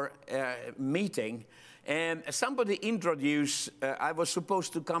closed door meeting. And somebody introduced, I was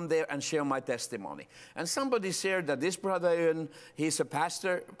supposed to come there and share my testimony. And somebody shared that this brother Yun, he's a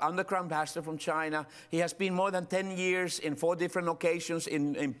pastor, underground pastor from China. He has been more than 10 years in 4 different occasions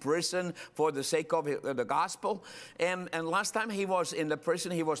in prison for the sake of the gospel. And last time he was in the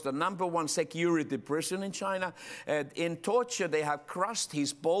prison, he was the #1 security prison in China. In torture, they have crushed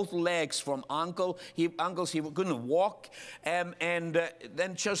his both legs from ankles. He couldn't walk. And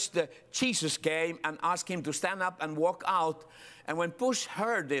then just Jesus came and asked him to stand up and walk out. And when Bush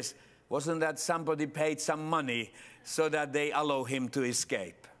heard this, wasn't that somebody paid some money so that they allow him to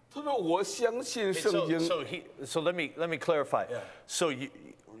escape? 他说我相信圣经。 So let me clarify. Yeah. So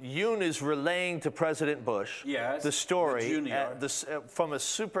Yoon is relaying to President Bush Yes, the story the junior. from a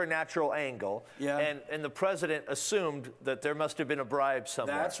supernatural angle, Yeah. and the president assumed that there must have been a bribe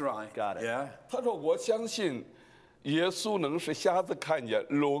somewhere. That's right. Got it. Yeah. 他说我相信耶稣能使瞎子看见，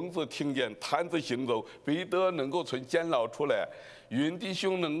聋子听见，瘫子行走，彼得能够从监牢出来，云弟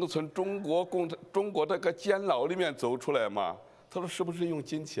兄能够从中国这个监牢里面走出来吗？他说是不是用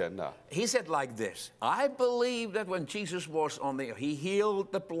金钱呢？ He said like this, I believe that when Jesus was on the earth, he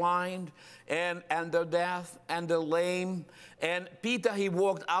healed the blind and the deaf and the lame. And Peter, he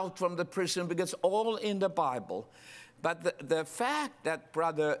walked out from the prison because all in the Bible. But the fact that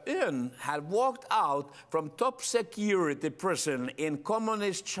Brother Yun had walked out from top security prison in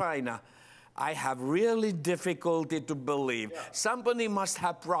communist China, I have really difficulty to believe. Somebody must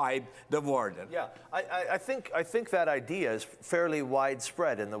have bribed the warden. Yeah, I think that idea is fairly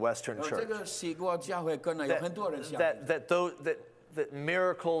widespread in the Western 这 church. 个西国教会可能有很多人相信。 That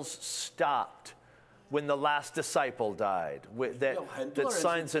miracles stopped when the last disciple died. That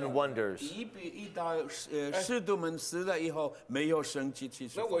signs and wonders. 一到使徒们死了以后，没有神迹奇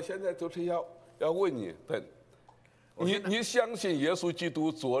事那。我现在就是要问你，你相信耶稣基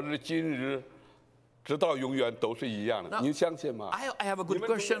督昨日今日直到永远都是一样的？你相信吗？ I have a good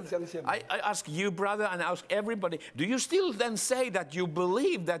question. I ask you, brother, and I ask everybody, do you still then say that you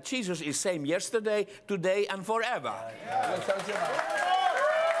believe that Jesus is same yesterday, today, and forever? 我相信吗？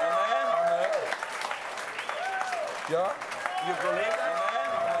 You believe that?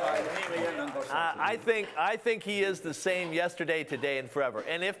 I think he is the same yesterday, today, and forever.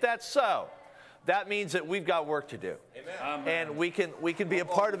 And if that's so, that means that we've got work to do. Amen. And we can be a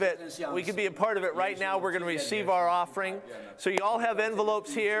part of it. We can be a part of it right now. We're going to receive our offering. So you all have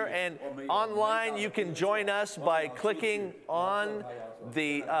envelopes here, and online you can join us by clicking on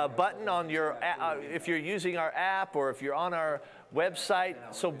the button on your if you're using our app or if you're on our website.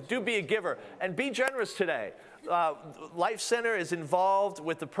 So do be a giver and be generous today. Life Center is involved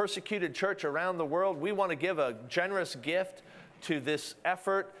with the persecuted church around the world. We want to give a generous gift to this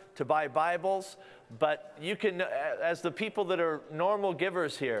effort to buy Bibles, but you can, as the people that are normal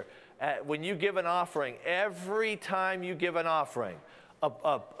givers here, when you give an offering, every time you give an offering,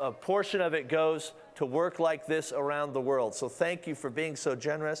 a portion of it goes to work like this around the world. So thank you for being so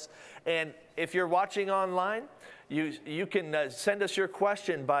generous. And if you're watching online, you can send us your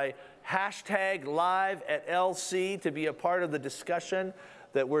question by #live@LC to be a part of the discussion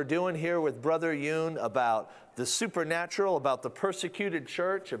that we're doing here with Brother Yoon about the supernatural, about the persecuted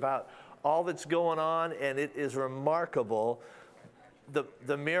church, about all that's going on, and it is remarkable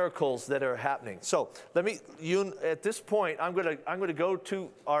the miracles that are happening. So let me, Yoon, at this point, I'm going to go to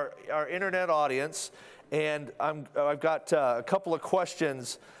our internet audience, and I've got a couple of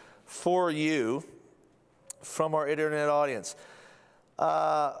questions for you from our internet audience.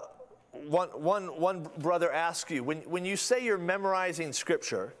 One brother asked you, when you say you're memorizing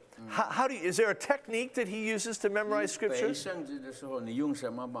Scripture, how do you, is there a technique that he uses to memorize Scripture? That's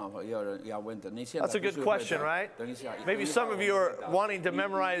a good question, right? Maybe some of you are wanting to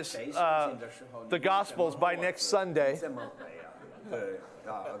memorize the Gospels by next Sunday.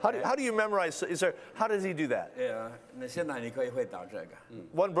 How do you memorize? How does he do that?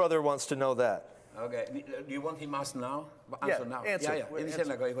 One brother wants to know that. Okay, do you want him ask now? Yeah, now. answer. Yeah, 你现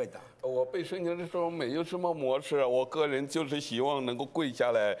在可以回答。我背圣经的时候没有什么模式，我个人就是希望能够跪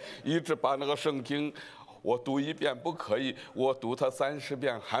下来，一直把那个圣经，我读一遍不可以，我读它30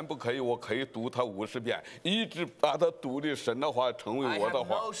遍还不可以，我可以读它50遍，一直把它读的神的话成为 I 我的 have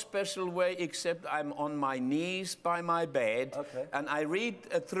话。 no special way except I'm on my knees by my bed, Okay. and I read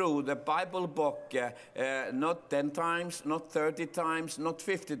through the Bible book not 10 times, not 30 times, not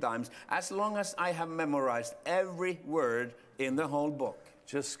 50 times, as long as I have memorized every word in the whole book.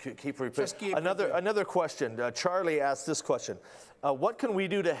 Just keep repeating. Just keep Another question. Charlie asked this question. What can we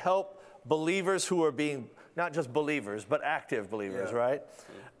do to help believers who are being, not just believers, but active believers, right?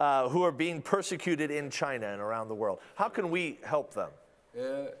 Who are being persecuted in China and around the world. How can we help them?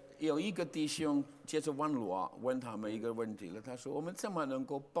 有一个弟兄接着网络问他们一个问题了。他说：“我们怎么能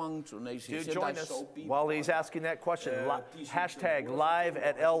够帮助那些 Do 现 join 在 us 手臂 while he's asking that question. Hashtag live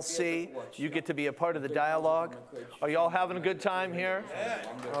at LC. You get to be a part of the dialogue. Are you all having a good time here?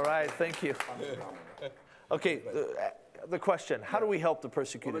 All right, thank you. Okay, the question, how do we help the 我们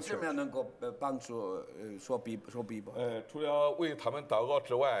persecuted 怎么 church? 样能够帮助说比吧？除了为他们祷告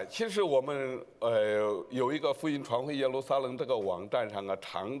之外，其实我们有一个福音传回耶路撒冷这个网站上啊，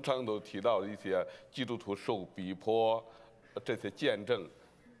常常都提到一些基督徒受逼迫这些见证。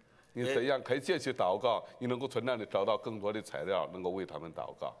你怎样可以借去祷告？你能够从那里找到更多的材料，能够为他们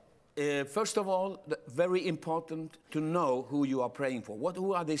祷告。First of all, very important to know who you are praying for.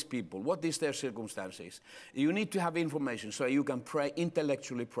 Who are these people? What is their circumstances? You need to have information so you can pray,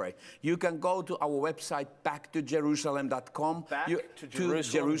 intellectually pray. You can go to our website, backtojerusalem.com.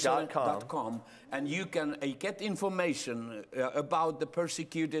 Backtojerusalem.com. And you can get information about the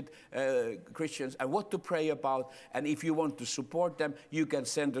persecuted Christians and what to pray about. And if you want to support them, you can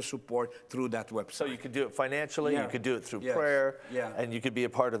send the support through that website. So you could do it financially, Yeah. you could do it through Yes. prayer, Yeah. and you could be a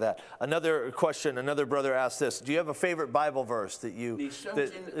part of that. Another question, another brother asked this: do you have a favorite Bible verse that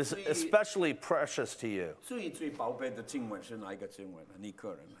that is especially precious to you? 最宝贝的经文是哪一个经文呢？你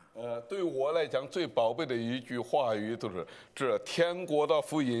个人呢？对我来讲，最宝贝的一句话语就是：“这天国的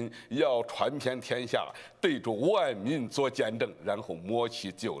福音要传遍天下，对着万民做见证，然后末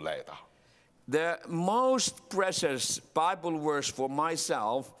期就来到。” The most precious Bible verse for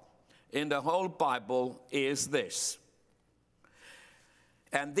myself in the whole Bible is this.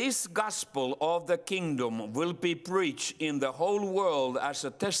 And this gospel of the kingdom will be preached in the whole world as a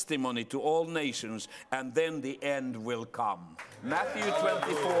testimony to all nations, and then the end will come. Matthew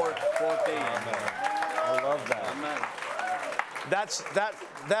 24:14. I love that. Amen.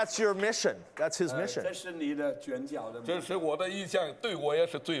 That's your mission. That's his mission. 这是你的宣教的。这是我的意向，对我也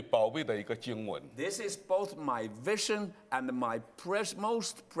是最宝贝的一个经文。 This is both my vision and my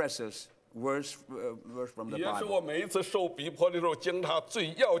most precious verse from the 也是 Bible. 我每一次受逼迫的时候，经他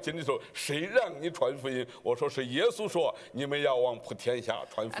最要紧的时候，谁让你传福音？我说是耶稣说，你们要往普天下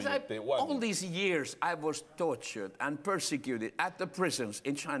传福 As 音 I, 对万 all 民。 these years, I was tortured and persecuted at the prisons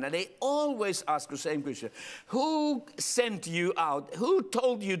in China. They always ask the same question: Who sent you out? Who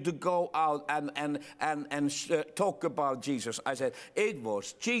told you to go out and talk about Jesus? I said, it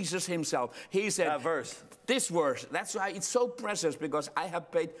was Jesus himself. He said, That verse. This verse. That's why it's so precious, because I have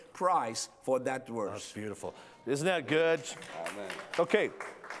paid price for that That's verse. beautiful. Isn't that good? Amen. Okay.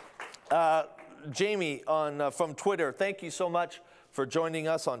 Jamie from Twitter, thank you so much for joining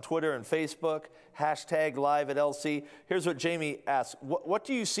us on Twitter and Facebook. Hashtag live at LC. Here's what Jamie asks. What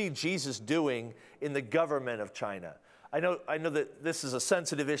do you see Jesus doing in the government of China? I know that this is a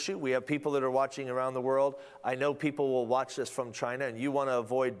sensitive issue. We have people that are watching around the world. I know people will watch this from China, and you want to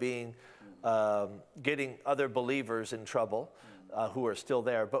avoid getting other believers in trouble who are still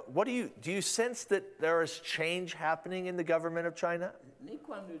there. But do you sense that there is change happening in the government of China? 你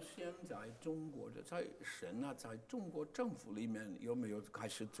关于现在中国的在神啊，在中国政府里面有没有开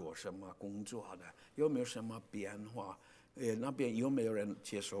始做什么工作的？有没有什么变化？那边有没有人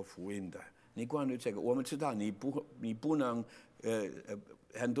接受福音的？你关于这个，我们知道你不能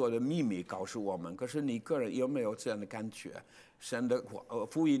很多的秘密告诉我们，可是你个人有没有这样的感觉？神的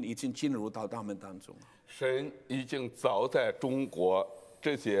福音已经进入到他们当中。神已经早在中国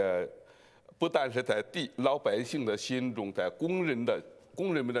这些，不但是在老百姓的心中，在工人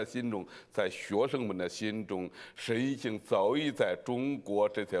们的心中，在学生们的心中，神已经早已在中国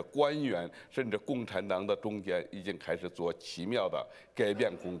这些官员甚至共产党的中间，已经开始做奇妙的改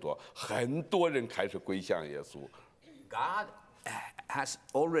变工作，很多人开始归向耶稣。 God has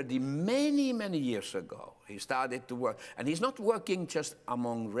already many years ago, he started to work. And he's not working just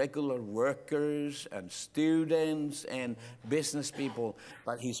among regular workers and students and business people,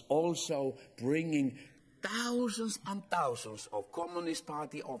 but he's also bringing thousands and thousands of Communist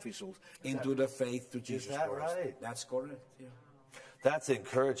Party officials into the faith to Jesus that Christ. right? That's correct, yeah. That's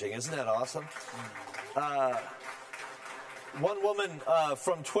encouraging. Isn't that awesome? One woman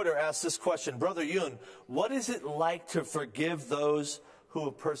from Twitter asked this question: Brother Yun, what is it like to forgive those who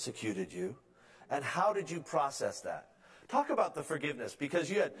have persecuted you? And how did you process that? Talk about the forgiveness, because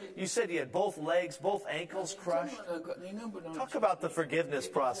you said you had both legs, both ankles crushed. Talk about the forgiveness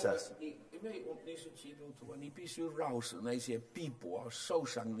process. 因为你是基督徒，你必须饶恕那些逼迫、受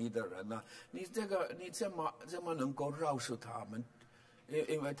伤你的人呐。你怎么能够饶恕他们？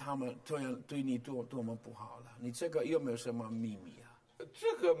因为他们对你多么不好了。你这个有没有什么秘密啊？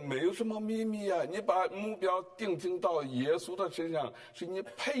这个没有什么秘密啊！你把目标定睛到耶稣的身上，是你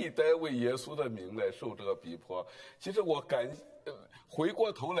配得为耶稣的名来受这个逼迫。其实我回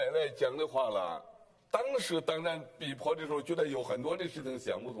过头来讲的话了，当时当然逼迫的时候，觉得有很多的事情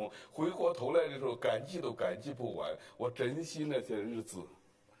想不通，回过头来的时候，感激都感激不完。我珍惜那些日子。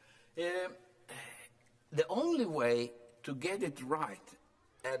The only way to get it right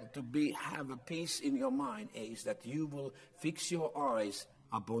and to have a peace in your mind is that you will fix your eyes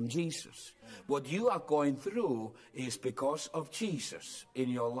upon Jesus. What you are going through is because of Jesus in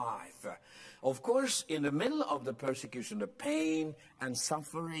your life. Of course, in the middle of the persecution, the pain and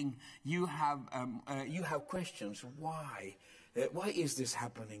suffering, you have questions. Why? Why is this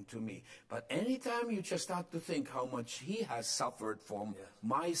happening to me? But anytime you just start to think how much he has suffered from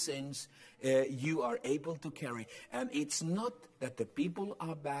my sins, you are able to carry. And it's not that the people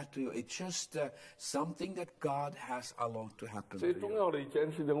are bad to you. It's just something that God has allowed to happen to 最重 you. 要的一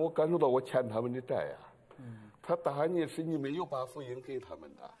件事情，我感受到我欠他们的债呀、他答应是你没有把福音给他们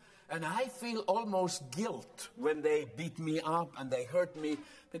的。And I feel almost guilt when they beat me up and they hurt me,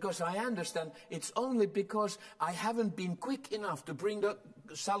 because I understand it's only because I haven't been quick enough to bring the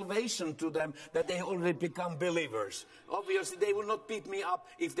salvation to them that they already become believers. Obviously, they will not beat me up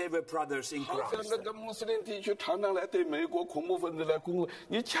if they were brothers in 好像 Christ. 那个穆斯林地区常常来对美国恐怖分子来攻击，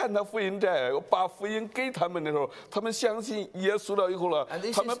你欠他福音债，把福音给他们的时候，他们相信耶稣了以后了 And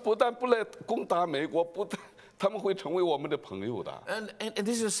this， 他们不但不来攻打美国，不但他们会成为我们的朋友的。And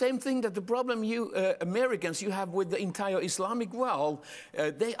this is the same thing that the problem you Americans you have with the entire Islamic world.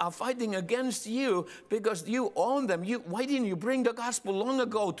 They are fighting against you because you own them. Why didn't you bring the gospel long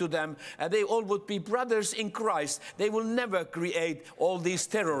ago to them? They all would be brothers in Christ. They will never create all these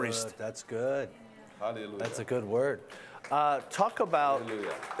terrorists. Good. That's good. Hallelujah. That's a good word. Talk about,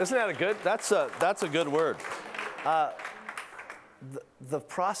 Hallelujah. isn't that a good, that's a good word. The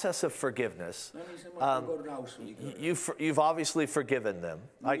process of forgiveness, you've obviously forgiven them.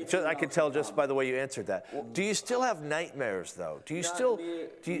 I can tell just by the way you answered that. Do you still have nightmares though? Do you still,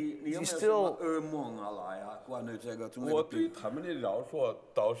 do you still, 我对他们的饶恕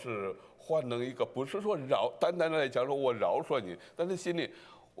倒是换了一个，不是说单单的来讲说我饶恕你，但是心里。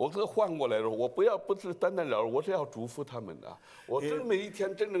我这换过来的时候，我不是单单饶恕，我是要祝福他们的。我这每一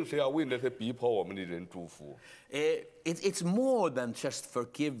天真正是要为那些逼迫我们的人祝福。It's more than just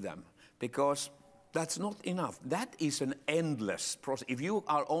forgive them, because that's not enough. That is an endless process. If you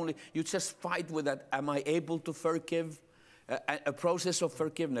just fight with that, am I able to forgive? A process of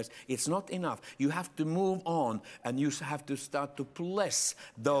forgiveness. It's not enough. You have to move on, and you have to start to bless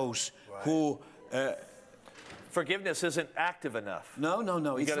those who. Forgiveness isn't active enough. No.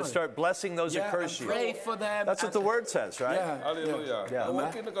 You got to start blessing those who curse you. Pray for them. That's what the word says, right? Yeah.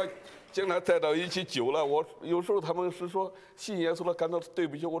 我跟那个经常在到一起久了，我有时候他们是说信耶稣了感到对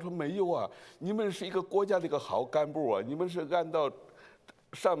不起，我说没有啊，你们是一个国家的一个好干部啊，你们是按照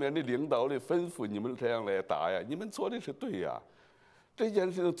上面的领导的吩咐，你们这样来打呀，你们做的是对呀，这件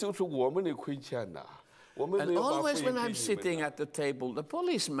事情就是我们的亏欠呐。And always when I'm sitting at the table, the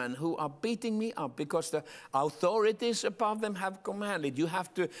policemen who are beating me up because the authorities above them have commanded,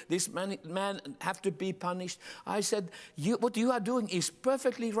 this man have to be punished. I said, what you are doing is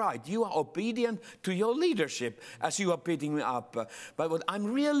perfectly right. You are obedient to your leadership as you are beating me up. But I'm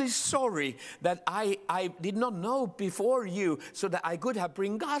really sorry that I did not know before you so that I could have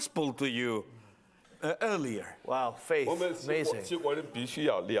bring gospel to you earlier. Wow, faith, 我们 amazing. 中国人必须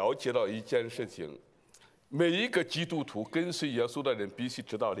要了解到一件事情。每一个基督徒跟随耶稣的人必须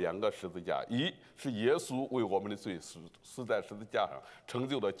知道两个十字架：一是耶稣为我们的罪死在十字架上成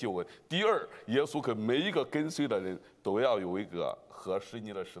就了救恩；第二，耶稣给每一个跟随的人都要有一个合适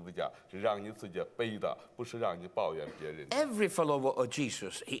你的十字架，是让你自己背的，不是让你抱怨别人。Every follower of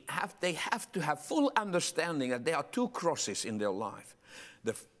Jesus, they have to have full understanding that there are two crosses in their life.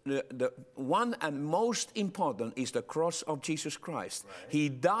 The one and most important is the cross of Jesus Christ. Right. He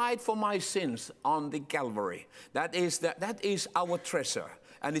died for my sins on the Calvary. That is our treasure,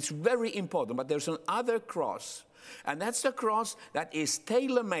 and it's very important. But there's another cross, and that's the cross that is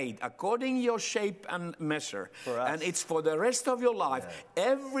tailor-made according to your shape and measure. And it's for the rest of your life.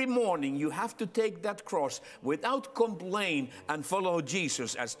 Yeah. Every morning you have to take that cross without complaint and follow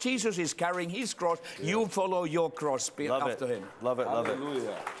Jesus. As Jesus is carrying his cross, you follow your cross after him. Love it.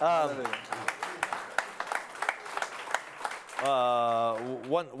 Hallelujah.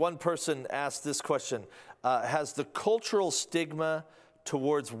 One person asked this question. Has the cultural stigma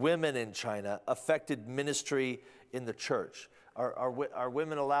towards women in China affected ministry in the church? Are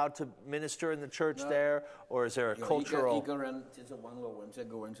women allowed to minister in the church there, or is there a cultural? 一个人就是网络文这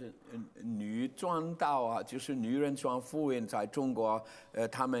个文是女传道啊，就是女人传福音，在中国，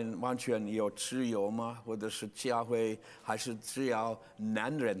他们完全有自由吗？或者是教会还是只要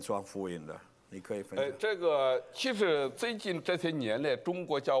男人传福音的？你可以分享。这个其实最近这些年来，中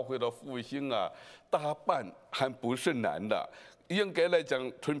国教会的复兴啊，大半还不是男的。应该来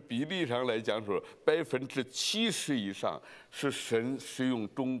讲，从比例上来讲说，70%以上是神使用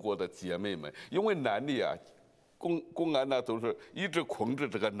中国的姐妹们，因为男的啊，公安呢都是一直控制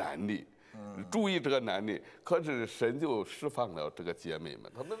这个男的。注意这个男的，可是神就释放了这个姐妹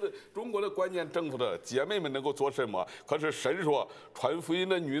们。他们的中国的关键政府的姐妹们能够做什么？可是神说，传福音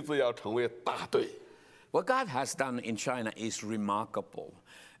的女子要成为大队。What God has done in China is remarkable.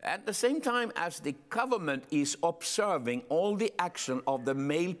 At the same time as the government is observing all the action of the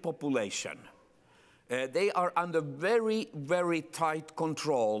male population, they are under very, very tight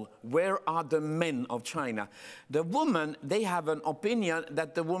control. Where are the men of China? The women, they have an opinion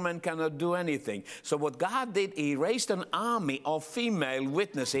that the woman cannot do anything. So what God did, he raised an army of female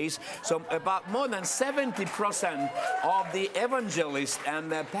witnesses. So about more than 70% of the evangelists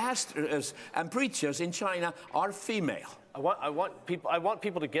and the pastors and preachers in China are female. I want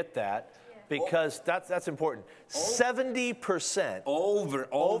people to get that. Because that's important. 70%. Over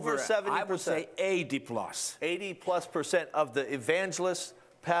 70%. I would say 80 plus. 80+% of the evangelists,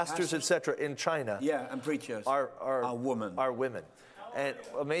 pastors, etc. in China. Yeah, and preachers are women. Are women. And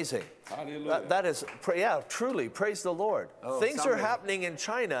amazing. Hallelujah. That is, truly, praise the Lord. Things are happening in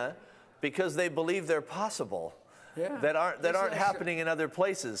China because they believe they're possible. Yeah. That aren't happening in other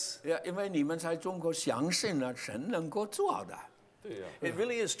places. Yeah, 因为你们在中国相信了神能够做的。It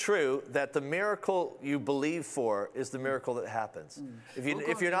really is true that the miracle you believe for is the miracle that happens.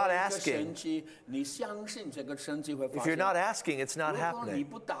 If you're not asking, if you're not asking, it's not happening. 你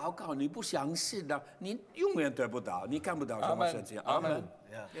不祷告，你不相信的，你永远得不到，你看不到什么神迹。阿门。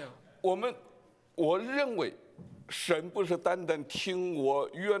我认为。神不是单单听我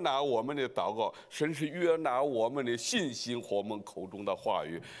悦纳我们的祷告，神是悦纳我们的信心和我们口中的话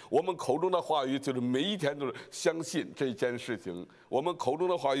语。我们口中的话语就是每一天都是相信这件事情。我们口中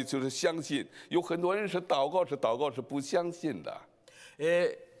的话语就是相信。有很多人是祷告是不相信的。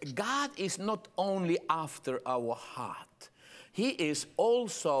God is not only after our heart. He is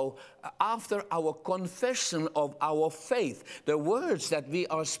also after our confession of our faith, the words that we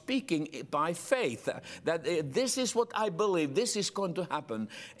are speaking by faith, that this is what I believe, this is going to happen.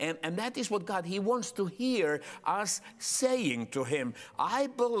 And that is what God, he wants to hear us saying to him, I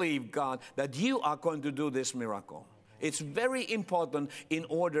believe, God, that you are going to do this miracle. It's very important in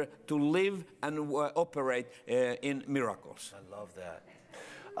order to live and operate in miracles. I love that.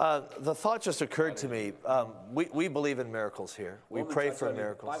 The thought just occurred to me. We believe in miracles here. We pray for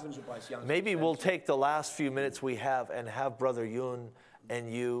miracles. Maybe we'll take the last few minutes we have and have Brother Yun and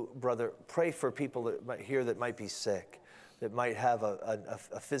you, brother, pray for people that might be sick, that might have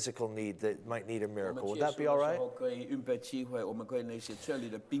a physical need, that might need a miracle. Would that be all right?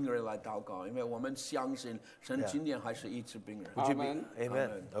 Amen.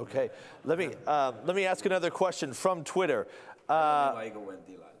 Amen. Okay. Let me ask another question from Twitter.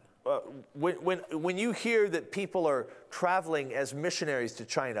 When you hear that people are traveling as missionaries to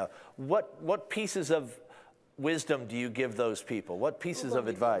China, what pieces of wisdom do you give those people? What pieces of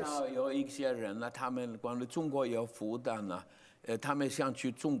advice? 有一些人呢，他们关于中国有负担呢，他们想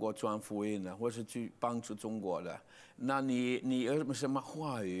去中国传福音呢，或是去帮助中国的，那你有什么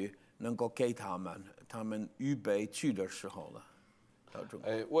话语能够给他们？他们预备去的时候了。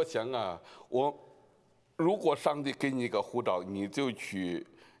我想啊，如果上帝给你一个护照，你就去，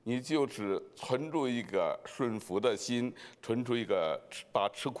你就是存住一个顺服的心，存出一个把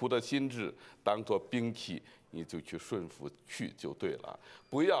吃苦的心智当作兵器，你就去顺服去就对了。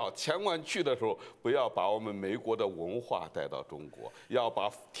千万去的时候不要把我们美国的文化带到中国，要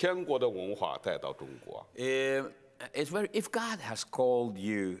把天国的文化带到中国。If God has called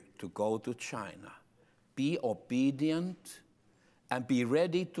you to go to China, be obedient and be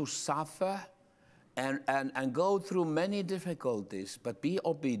ready to suffer. And go through many difficulties, but be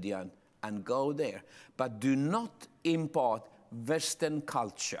obedient and go there. But do not import Western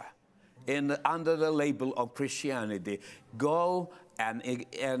culture under the label of Christianity. Go and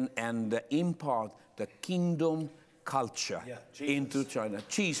import the kingdom culture into China.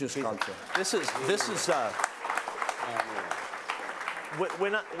 Jesus culture. This is.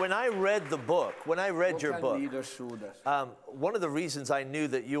 When I read the book, when I read your book, one of the reasons I knew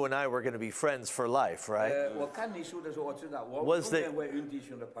that you and I were going to be friends for life, right?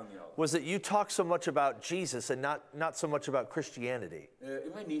 Was that you talk so much about Jesus and not so much about Christianity.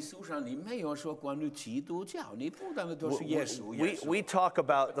 We talk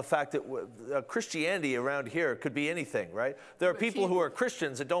about the fact that Christianity around here could be anything, right? There are people who are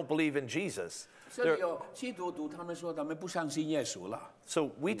Christians that don't believe in Jesus. 这里有基督徒，他们说他们不相信耶稣了。 So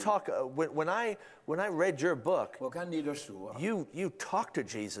we talk, when I read your book, 我看你的书啊， you talk to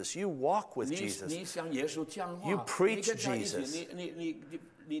Jesus, you walk with 你 Jesus. 向耶稣讲话 You preach 你跟他一起 Jesus.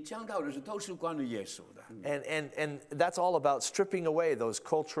 你讲到的是都是关于耶稣的。 And that's all about stripping away those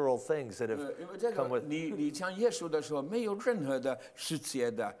cultural things that have 因为这 come 个 with. 你讲耶稣的时候，没有任何的世界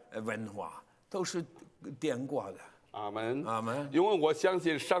的文化，都是点过的。 阿门，阿门。因为我相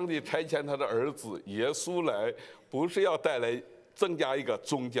信上帝差遣他的儿子耶稣来，不是要带来增加一个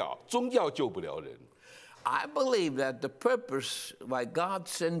宗教，宗教救不了人。 I believe that the purpose why God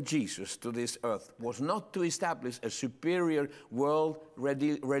sent Jesus to this earth was not to establish a superior world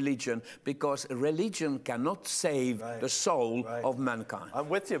religion, because religion cannot save the soul of mankind. I'm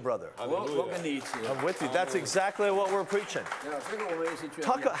with you, brother. 我跟你一起。 I'm with you. That's exactly what we're preaching. 这个我们也是觉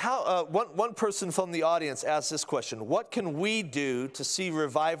Talk 得。 how one person from the audience asked this question: What can we do to see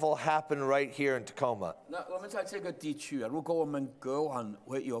revival happen right here in Tacoma? 那我们在这个地区啊，如果我们渴望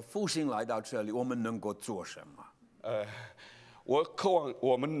会有复兴来到这里，我们能够做什么？我渴望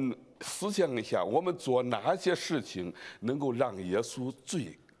我们思想一下，我们做哪些事情能够让耶稣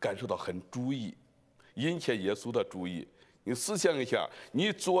最感受到很注意，引起耶稣的注意。你思想一下，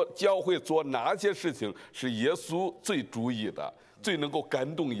你做教会做哪些事情是耶稣最注意的，最能够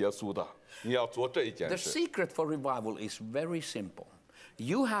感动耶稣的？你要做这一件 The 事。 secret for revival is very simple.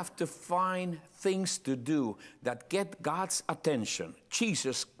 You have to find things to do that get God's attention.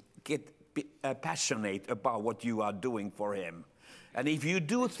 Jesus get passionate about what you are doing for him. And if you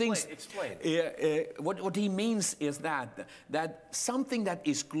do things, explain. What he means is that something that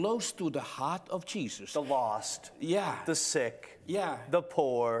is close to the heart of Jesus. The lost, Yeah. the sick, Yeah. the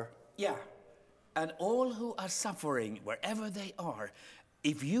poor. Yeah. And all who are suffering, wherever they are,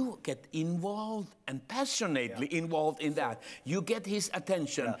 if you get involved and passionately involved in that, you get his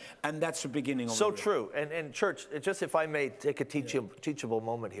attention, and that's the beginning of So the true. And church, just if I may take a teachable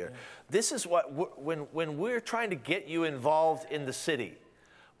moment here, this is what when we're trying to get you involved in the city,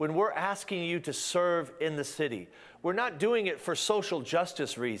 when we're asking you to serve in the city, we're not doing it for social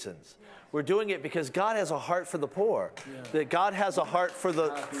justice reasons. We're doing it because God has a heart for the poor, that God has a heart for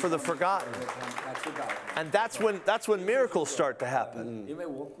the forgotten. And that's when miracles start to happen. 因为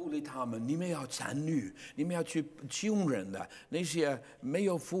我鼓励他们，你们要参与，你们要去穷人的那些没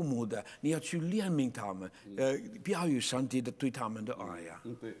有父母的，你要去怜悯他们，表于上帝的对他们的爱呀。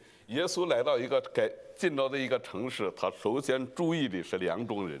对，耶稣来到进到的一个城市，他首先注意的是两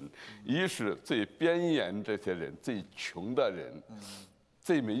种人，一是最边缘这些人，最穷的人，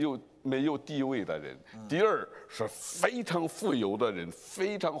最没有地位的人；第二是非常富有的人，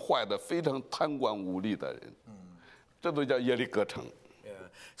非常坏的，非常贪官污吏的人。这都叫耶利哥城。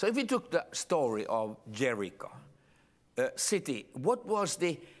 So if we took the story of Jericho city, what was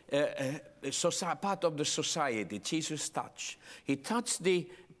the part of the society Jesus touched? He touched the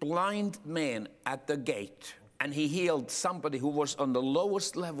blind man at the gate, and he healed somebody who was on the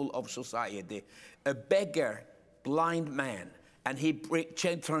lowest level of society, a beggar, blind man, and he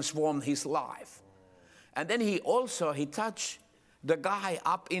transformed his life. And then he touched the guy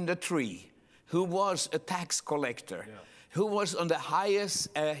up in the tree who was a tax collector, who was on the highest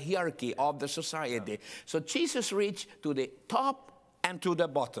hierarchy of the society. So Jesus reached to the top and to the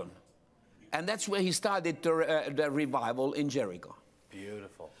bottom. And that's where he started the revival in Jericho.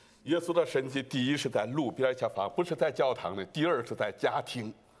 Beautiful. 耶稣的神迹，第一是在路边下发，不是在教堂里；第二是在家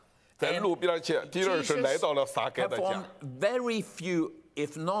庭，在路边去；第二是来到了撒该的家。 performed very few,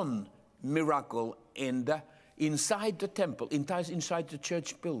 if none, miracle inside the temple, inside the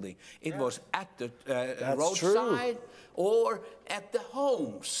church building. It was at the roadside or at the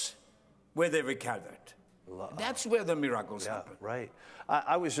homes where they were gathered. That's where the miracles happen. Right.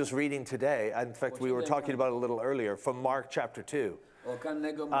 I was just reading today. In fact, we were talking about it a little earlier from Mark chapter 2. I'm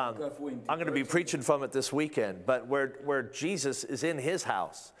going to be preaching from it this weekend, but where Jesus is in his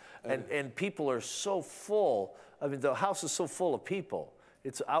house, and people are so full. I mean, the house is so full of people.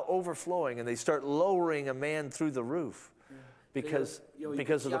 It's overflowing, and they start lowering a man through the roof because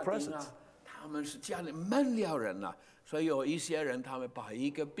of the presence. 他们是家里满了人了，所以有一些人他们把一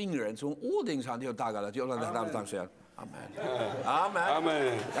个病人从屋顶上就打开了，就让他上去了。阿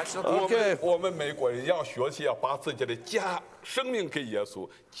门。我们美国人要学习，要把自己的家生命给耶稣，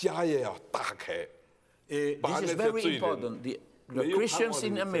家也要打开。 This is very important. The Christians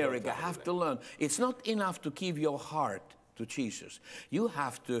in America have to learn. It's not enough to give your heart to Jesus. You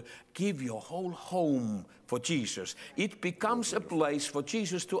have to give your whole home for Jesus. It becomes a place for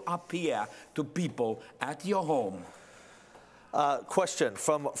Jesus to appear to people at your home. Question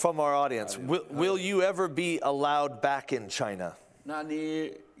from our audience. Will you ever be allowed back in China? 那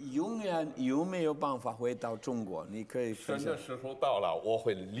你永远有没有办法回到中国？你可以分享神的。时候到了，我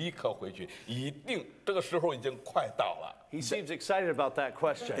会立刻回去，一定这个时候已经快到了。 He seems excited about that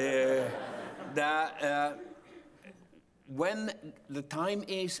question. When the time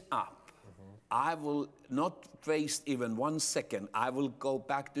is up, I will not waste even 1 second. I will go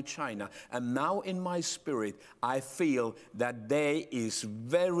back to China. And now in my spirit, I feel that day is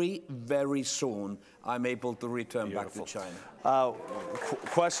very, very soon I'm able to return back to China.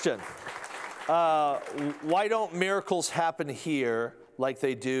 Question. Why don't miracles happen here like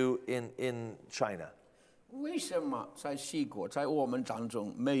they do in China? 为什么在西国，在我们当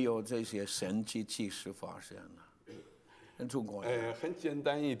中没有这些神迹奇事发生呢？跟中国一样。很简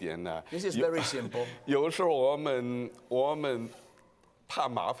单一点呢。 This is very simple. 有时候我们怕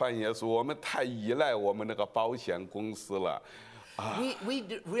麻烦耶稣，我们太依赖我们那个保险公司了。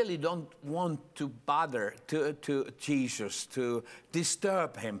 Really don't want to bother to Jesus, to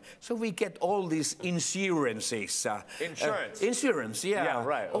disturb him. So we get all these insurances. Insurance. Insurance, yeah. Yeah,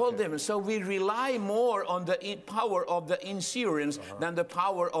 right, All okay. them. So we rely more on the power of the insurance than the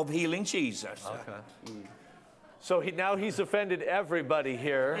power of healing Jesus. Okay. So now he's offended everybody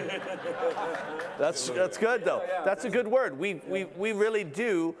here. That's good though. That's a good word. We really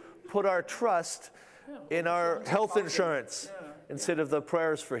do put our trust in our health insurance instead of the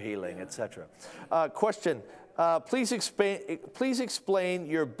prayers for healing, etc. Question. Please explain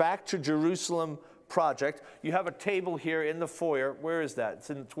your Back to Jerusalem project. You have a table here in the foyer. Where is that?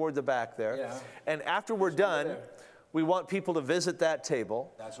 It's toward the back there. Yeah. And after we're done, we want people to visit that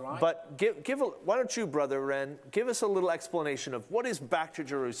table. That's right. But why don't you, Brother Ren, give us a little explanation of what is Back to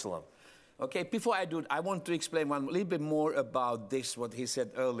Jerusalem? Okay, before I do it, I want to explain a little bit more about this, what he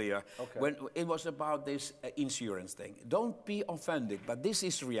said earlier. Okay. When it was about this insurance thing. Don't be offended, but this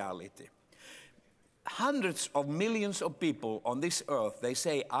is reality. Hundreds of millions of people on this earth, they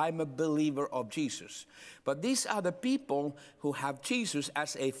say, I'm a believer of Jesus. But these are the people who have Jesus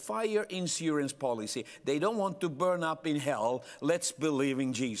as a fire insurance policy. They don't want to burn up in hell. Let's believe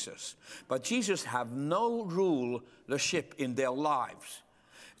in Jesus. But Jesus have no rulership in their lives.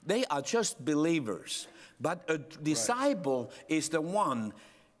 They are just believers. But a disciple is the one,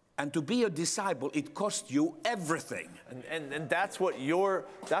 and to be a disciple, it costs you everything. And that's why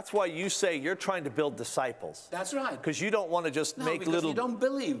you say you're trying to build disciples. That's right. Because you don't want to just make because you don't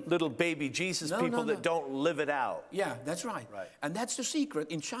believe. little baby Jesus people that don't live it out. Yeah, that's right. Right. And that's the secret.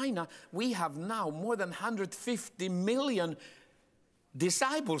 In China, we have now more than 150 million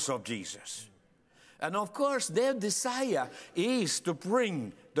disciples of Jesus. And of course, their desire is to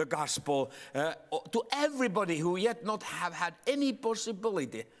bring the gospel to everybody who yet not have had any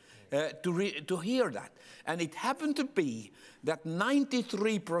possibility to hear that. And it happened to be that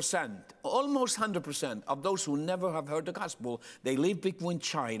 93%, almost 100% of those who never have heard the gospel, they live between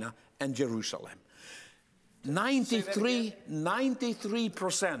China and Jerusalem.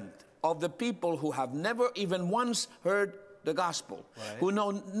 93% of the people who have never even once heard the gospel, who know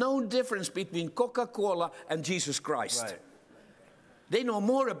no difference between Coca-Cola and Jesus Christ. Right. They know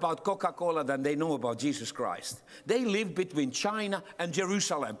more about Coca-Cola than they know about Jesus Christ. They live between China and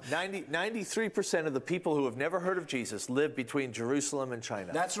Jerusalem. 93% of the people who have never heard of Jesus live between Jerusalem and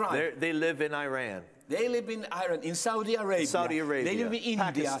China. That's right. They live in Iran. They live in Iran, in Saudi Arabia. They live in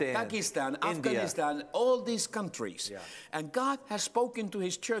India, Pakistan, Afghanistan, all these countries. Yeah. And God has spoken to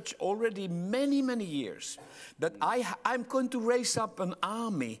his church already many, many years that I'm going to raise up an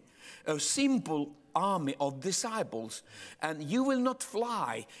army, a simple army of disciples, and you will not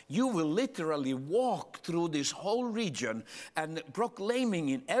fly. You will literally walk through this whole region and proclaiming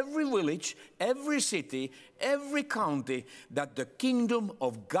in every village, every city, every county that the kingdom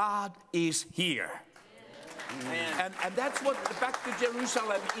of God is here. And that's what Back to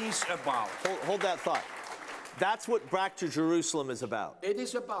Jerusalem is about. Hold that thought. That's what Back to Jerusalem is about. It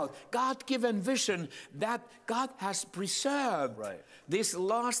is about God-given vision that God has preserved this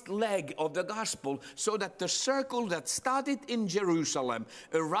last leg of the gospel so that the circle that started in Jerusalem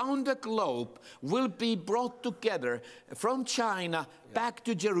around the globe will be brought together from China back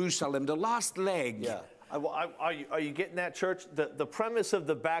to Jerusalem, the last leg. Yeah. Are you getting that, church? The premise of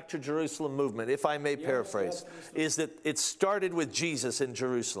the Back to Jerusalem movement, if I may paraphrase, is that it started with Jesus in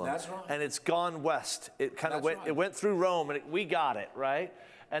Jerusalem. That's right. And it's gone west. It kind of That's it went through Rome, and we got it, right?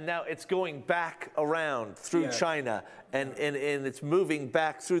 And now it's going back around through China, and it's moving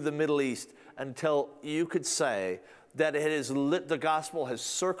back through the Middle East until you could say that the gospel has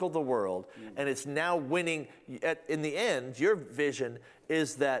circled the world, and it's now winning. In the end, your vision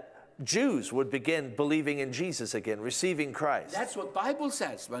is that Jews would begin believing in Jesus again, receiving Christ. That's what Bible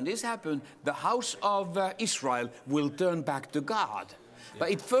says. When this happened, the house of Israel will turn back to God. But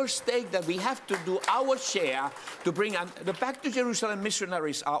it first takes that we have to do our share to bring, and the Back to Jerusalem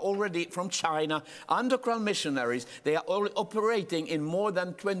missionaries are already from China, underground missionaries. They are all operating in more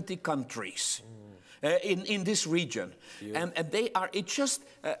than 20 countries. In this region. And they are, it just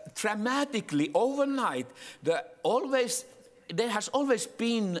dramatically overnight, there has always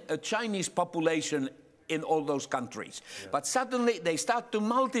been a Chinese population in all those countries. But suddenly they start to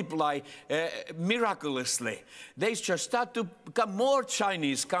multiply miraculously. They just start to become more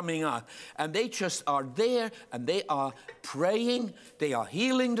Chinese coming out. And they just are there and they are praying, they are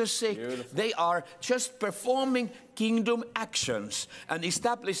healing the sick, they are just performing kingdom actions and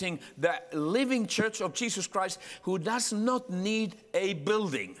establishing the living church of Jesus Christ who does not need a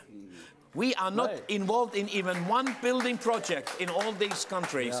building. We are not involved in even one building project in all these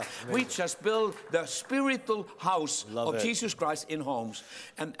countries. We just build the spiritual house of Jesus Christ in homes.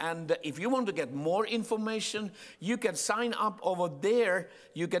 And if you want to get more information, you can sign up over there.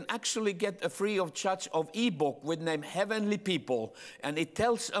 You can actually get a free of charge of ebook with name Heavenly People. And it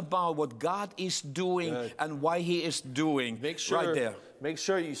tells about what God is doing and why he is doing right there. Make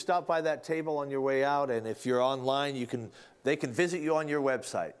sure you stop by that table on your way out. And if you're online, they can visit you on your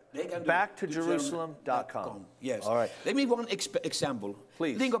website. BackToJerusalem.com. Yes. All right. Let me one example.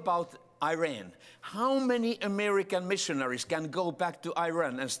 Please. Think about Iran. How many American missionaries can go back to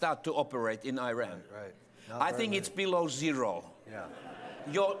Iran and start to operate in Iran? Right. I think it's below zero. Yeah.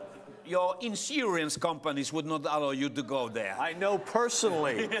 Your insurance companies would not allow you to go there. I know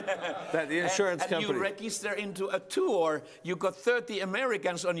personally that the insurance company. And you register into a tour, you got 30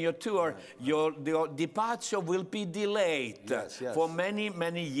 Americans on your tour, your departure will be delayed for many,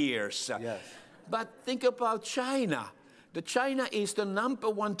 many years. But think about China. China is the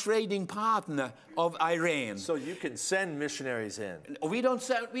 #1 trading partner of Iran. So you can send missionaries in. We don't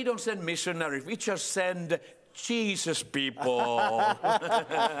send missionaries, we just send Jesus people.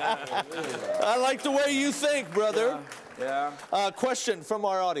 I like the way you think, brother. Question from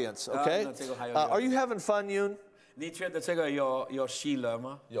our audience, okay? Are you having fun, Yoon? 你觉得这个有喜乐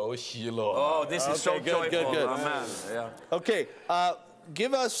吗？有喜乐。 Oh, this is so good, joyful. good. Amen. Okay,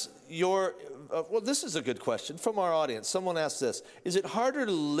 give us your, well, this is a good question from our audience. Someone asked this. Is it harder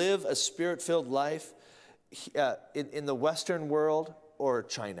to live a spirit-filled life in the Western world or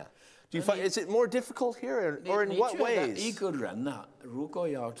China? Do you find, is it more difficult here or in what ways? 一个人啊，如果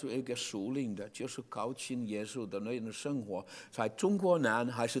要做一个属灵的，就是靠近耶稣的那种生活，在中国难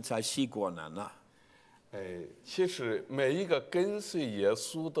还是在西国难啊？其实每一个跟随耶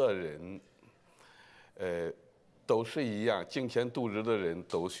稣的人，都是一样，敬虔度日的人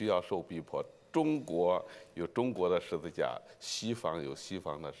都需要受逼迫。中国有中国的十字架，西方有西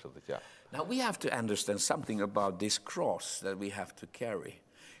方的十字架。Now we have to understand something about this cross that we have to carry.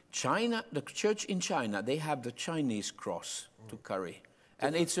 China, the church in China, they have the Chinese cross to carry,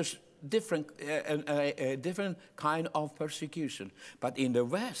 and it's a different kind of persecution. But in the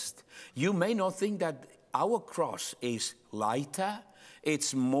West, you may not think that our cross is lighter,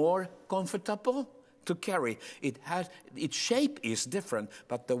 it's more comfortable to carry. Its shape is different,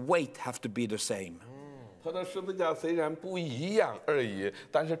 but the weight have to be the same. 它的十字架虽然不一样而已，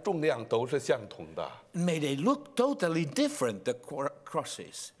但是重量都是相同的。May they look totally different, the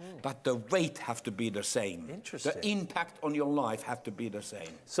crosses, but the weight have to be the same. Interesting. The impact on your life have to be the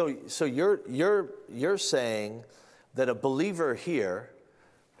same. So you're saying that a believer here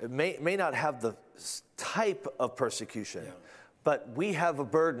may not have the type of persecution, but we have a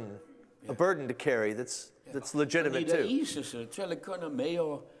burden to carry that's legitimate too. 你的意思是，这里可能没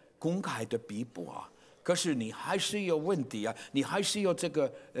有公开的逼迫啊。可是你还是有问题啊，你还是有这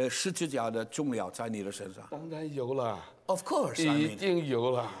个十字架的重量在你的身上。当然有了。Of course, 一定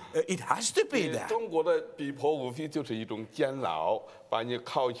有了。It has to be that. 中国的逼迫无非就是一种监牢，把你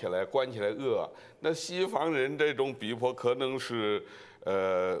铐起来、关起来饿。那西方人这种逼迫可能是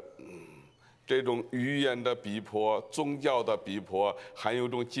这种语言的逼迫、宗教的逼迫，还有一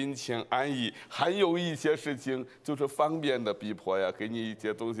种金钱安逸，还有一些事情就是方便的逼迫呀，给你一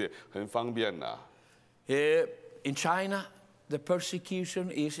些东西很方便的。In China, the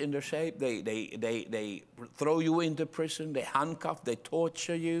persecution is in the shape they throw you into prison, they handcuff, they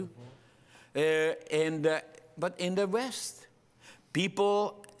torture you. But in the West,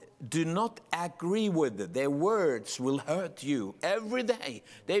 people do not agree with it. Their words will hurt you every day.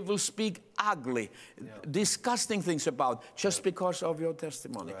 They will speak ugly, disgusting things about just because of your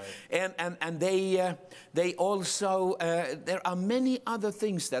testimony. Right. And they also, there are many other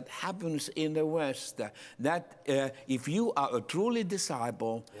things that happens in the West that if you are a truly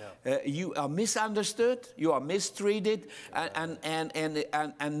disciple, you are misunderstood, you are mistreated,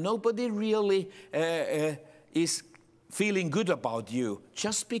 and nobody really is feeling good about you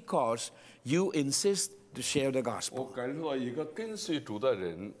just because you insist to share the 我 gospel. 感受到一个跟随主的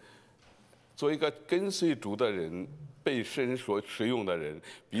人，做一个跟随主的人，被神所使用的人，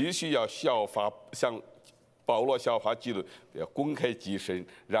必须要效法像保罗效法基督，要公开己身，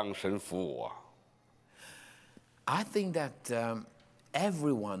让神服务啊。 I think that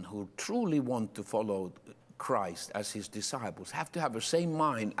everyone who truly want to follow Christ as his disciples have to have the same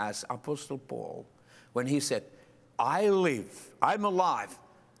mind as Apostle Paul when he said, I live, I'm alive,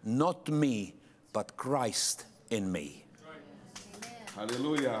 not me, but Christ in me. 哈利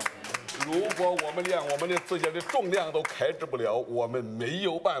路亚！如果我们连我们的自己的重量都开支不了，我们没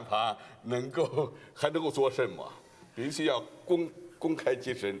有办法还能够做什么？必须要公开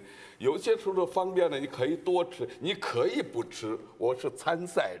己身。有些时候方便呢，你可以多吃，你可以不吃。我是参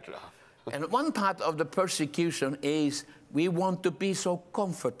赛者。 And one part of the persecution is we want to be so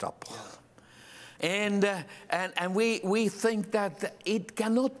comfortable. And we think that it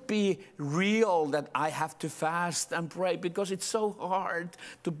cannot be real that I have to fast and pray because it's so hard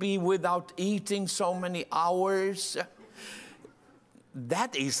to be without eating so many hours.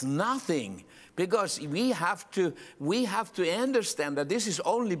 That is nothing, because we have to understand that this is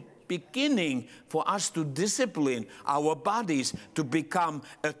only beginning for us to discipline our bodies to become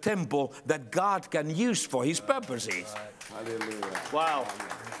a temple that God can use for his purposes. Wow.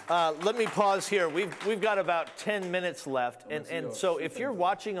 Let me pause here. We've got about 10 minutes left. And so if you're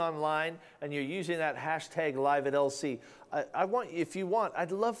watching online and you're using that hashtag live at LC, I want, if you want,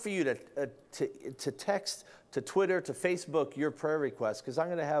 I'd love for you to text to Twitter, to Facebook your prayer requests, because I'm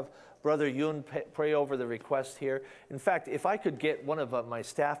going to have Brother Yun pray over the request here. In fact, if I could get one of my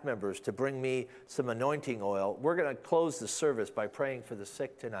staff members to bring me some anointing oil, we're going to close the service by praying for the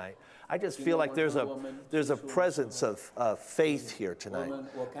sick tonight. I just feel like there's a presence of faith here tonight,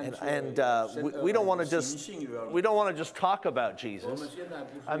 and we don't want to just talk about Jesus.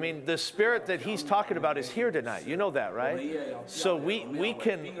 I mean, the Spirit that He's talking about is here tonight. You know that, right? So we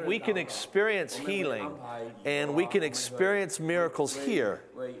can experience healing, and we can experience miracles here.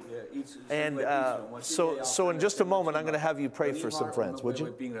 And so in just a moment, I'm going to have you pray for some friends. Would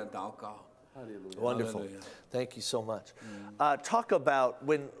you? Wonderful. Thank you so much. Talk about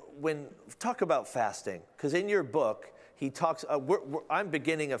talk about fasting, because in your book he talks. I'm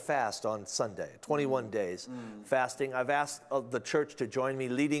beginning a fast on Sunday, 21 days fasting. I've asked the church to join me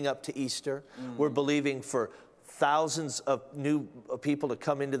leading up to Easter. We're believing for thousands of new people to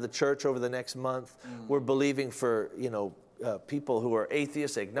come into the church over the next month. We're believing for people who are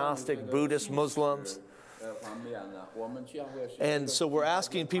atheists, agnostic, Buddhists, Muslims. And so we're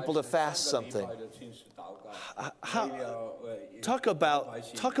asking people to fast something. Talk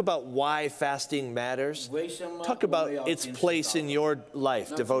about why fasting matters. Talk about its place in your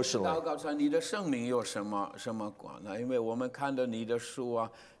life devotionally. 祷告在你的生命有什么关呢？因为我们看到你的书啊，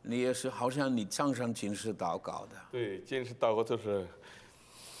你也是好像你常常禁食祷告的。对，禁食祷告就是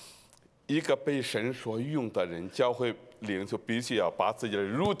一个被神所用的人，教会领袖必须要把自己的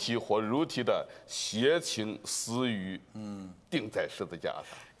肉体或肉体的邪情私欲，钉在十字架上。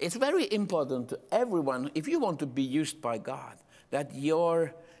It's very important to everyone, if you want to be used by God, that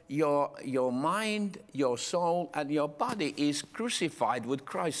your mind, your soul, and your body is crucified with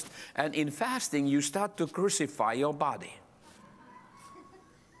Christ. And in fasting, you start to crucify your body.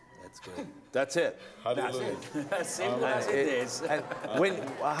 That's good. That's it. Hallelujah. As simple as it is. And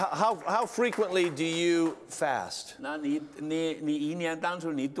how frequently do you fast? 那你一年当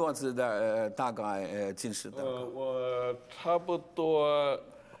中你多次的大概禁食祷告？我差不多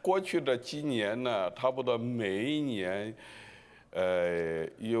过去的几年呢，差不多每一年，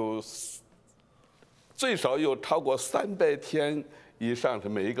最少有超过300天以上是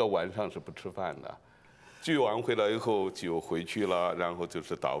每一个晚上是不吃饭的。聚完回来以后就回去了，然后就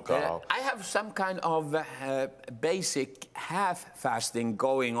是祷告。I have some kind of basic half fasting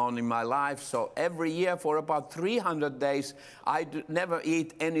going on in my life. So every year for about 300 days, I never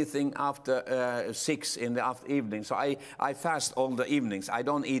eat anything after 6 in the evening. So I fast all the evenings. I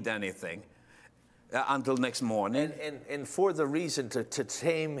don't eat anything. until next morning. And for the reason to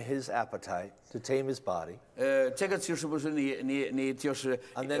tame his appetite, to tame his body. 这个就是不是你就是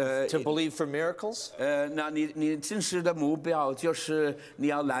And then to believe for miracles. 那你真实的目标就是你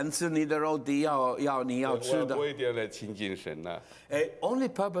要拦止你的肉体，你要吃的。多一点来亲近神呐。Only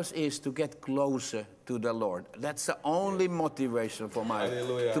purpose is to get closer to the Lord. That's the only motivation for my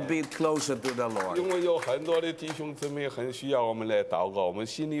Hallelujah. to be closer to the Lord. 因为有很多的弟兄姊妹很需要我们来祷告，我们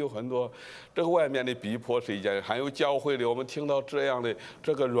心里有很多这个外面的逼迫是一件，还有教会里我们听到这样的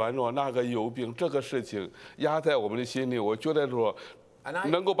这个软弱那个有病这个事情压在我们的心里，我觉得说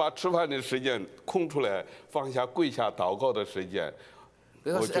能够把吃饭的时间空出来，放下跪下祷告的时间，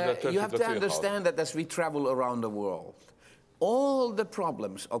我 Because 觉得这 you 是 have 个 to 最好的。 understand that as we travel around the world, all the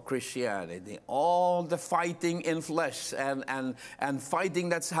problems of Christianity, all the fighting in flesh and fighting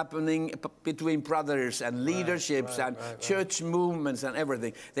that's happening between brothers and leaderships and church movements and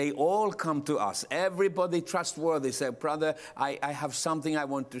everything, they all come to us. Everybody trustworthy say, brother, I have something I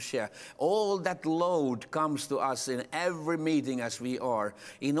want to share. All that load comes to us in every meeting as we are.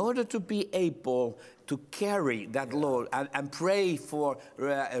 In order to be able to carry that load and pray for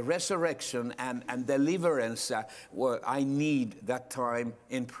resurrection and deliverance, I need that time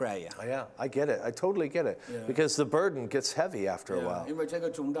in prayer. Yeah, I get it. I totally get it. Because the burden gets heavy after a while. 因为这个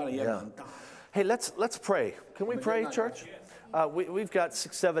重担也蛮大。 Hey, let's pray. Can we pray, church? We've got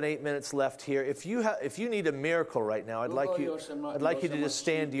 6, 7, 8 minutes left here. If you need a miracle right now, I'd like you to just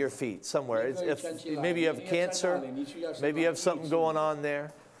stand to your feet somewhere. If maybe you have cancer, maybe you have something going on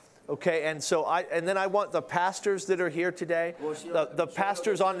there. Okay, and then I want the pastors that are here today, the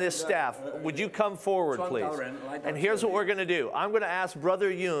pastors on this staff, would you come forward, please? And here's what we're going to do. I'm going to ask Brother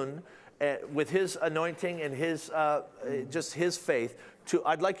Yoon, with his anointing and his just his faith,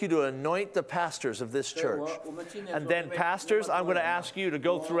 I'd like you to anoint the pastors of this church. And then pastors, I'm going to ask you to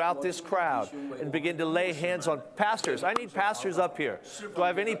go throughout this crowd and begin to lay hands on pastors. I need pastors up here. Do I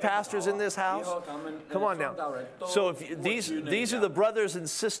have any pastors in this house? Come on now. So if these are the brothers and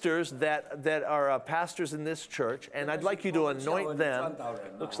sisters that are pastors in this church, and I'd like you to anoint them.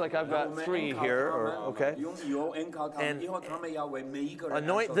 Looks like I've got 3 here, okay? And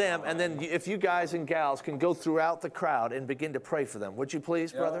anoint them, and then if you guys and gals can go throughout the crowd and begin to pray for them. Would you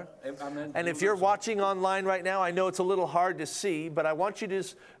please, brother? And if you're watching online right now, I know it's a little hard to see, but I want you to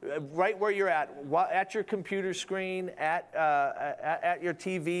just, right where you're at your computer screen, at your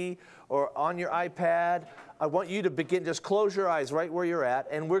TV, or on your iPad, I want you to begin, just close your eyes right where you're at,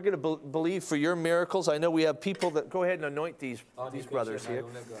 and we're going to believe for your miracles. I know we have people that, go ahead and anoint these brothers here.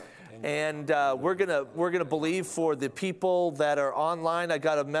 And we're gonna believe for the people that are online. I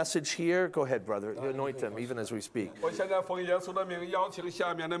got a message here. Go ahead, brother. You anoint them even as we speak. 我现在奉耶稣的名，邀请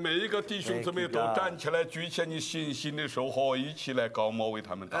下面的每一个弟兄姊妹都站起来，举起你信心的手，和我一起来高摩为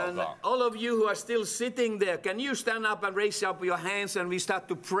他们祷 And 告。 all of you who are still sitting there, can you stand up and raise up your hands and we start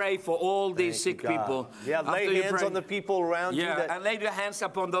to pray for all these sick people? Yeah, After lay you hands pray- on the people around you. Yeah, and lay your hands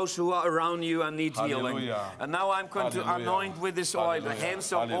upon those who are around you and need healing. Hallelujah. And now I'm going to Hallelujah. anoint with this oil the Hallelujah.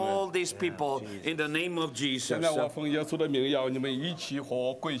 hands of all Hallelujah. these people in the name of 现 Jesus. 在我奉耶稣的名，要你们一起和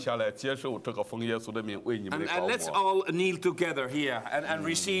我跪下来，接受这个奉耶稣的名为你们的 And 高 let's 摩。 all kneel together here and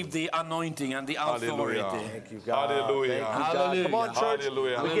receive the anointing and the authority. Thank you, God. Hallelujah. Thank you, God. Come on, church.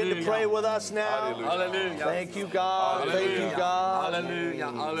 Hallelujah. Begin to pray with us now. Hallelujah. Thank you, God. Thank you, God.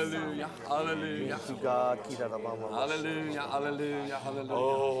 Hallelujah. Hallelujah. Hallelujah. Thank you, God. Hallelujah. Hallelujah. Hallelujah.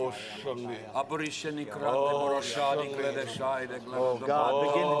 哦，圣灵， Oh, God,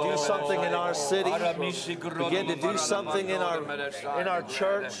 begin to do something in our city. Begin to do something in our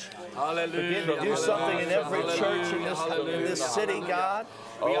church. Begin to do something in every church in this city, God.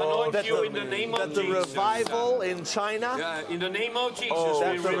 We anoint That you in the name of the Jesus. revival in China, In the name of Jesus,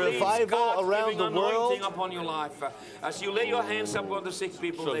 that we the release revival God's around giving the world- anointing upon your life. As you lay your hands upon the sick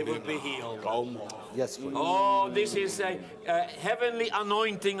people, they will be healed. 高摩。 yes, please. Oh, this is a heavenly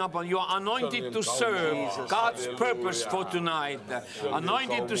anointing upon you. You are anointed to serve God's purpose for tonight.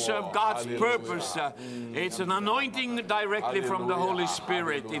 Anointed to serve God's purpose. It's an anointing directly from the Holy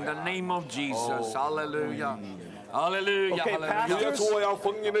Spirit in the name of Jesus. Hallelujah. Hallelujah. Okay, Hallelujah. 耶稣，我要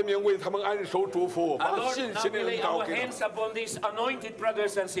奉你的名为他们按手祝福， And 把 Lord, 信 now 心 we 的 lay 恩膏 our 给他们， hands upon these anointed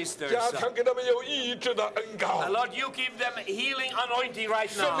brothers and sisters. 加强给他们有医治的恩膏 And。Lord, you give them healing anointing right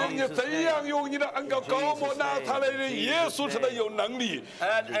圣 now. 灵，你怎样用你的恩膏高摩拿撒勒人耶稣是的有能力，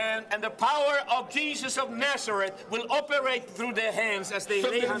 And the power of Jesus of Nazareth will operate through their hands as they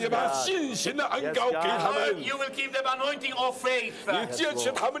圣 lay 灵， hands 你把 down. 信心的恩膏给他 Lord, 们。 you will give them anointing of faith. 你接取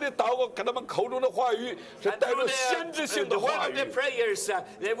他们的祷告，跟他们口中的话语，是 And 带 through 着先知性的 the word 话 of their 语， prayers,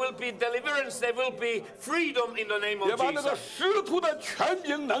 there will be deliverance, there will be freedom in the name 也 of 把那个 Jesus. 使徒的权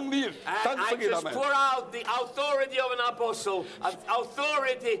柄能力 And 赏 I 赐给他 just 们。 pour out the authority of an apostle,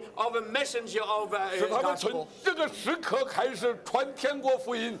 authority of a messenger of 使他们从 gospel. 这个时刻开始传天国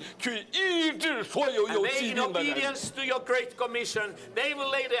福音，去医治所有 And 有 they, 疾 in 病的人。 obedience to your great commission, they will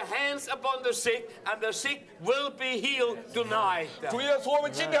lay their hands upon the sick, and the sick will be healed tonight. 主耶稣，我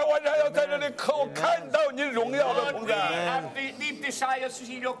们今天晚上要在这里看到你荣耀的 Lord, 同 we 在。 have the deep desire to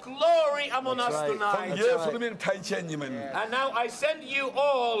see your glory among us right. 奉 tonight. 耶稣的名差遣你们。 And now I send you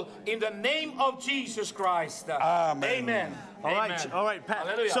all in the name of Jesus Christ. Amen. Amen. All right, Amen. all right, Pat.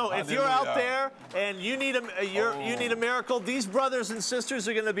 Hallelujah. So if you're out Hallelujah. there and you need you need a miracle, these brothers and sisters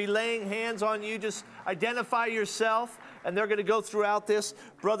are going to be laying hands on you. Just identify yourself, and they're going to go throughout this.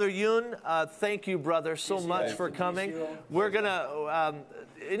 Brother Yun, thank you, brother, so much for coming. We're going to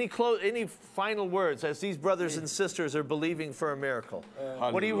any final words as these brothers and sisters are believing for a miracle.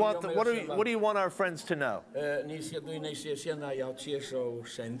 What do you want? What do you want our friends to know? 你对那些现在要接受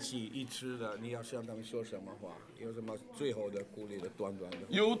神迹医治的，你要向他们说什么话？有什么最后的鼓励的短短的？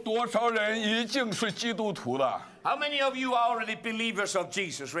有多少人已经是基督徒了？ How many of you are already believers of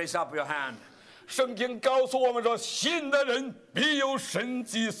Jesus? Raise up your hand. 圣经告诉我们说，信的人必有神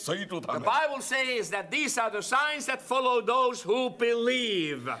迹随着他 The 们。 Bible says that these are the signs that follow those who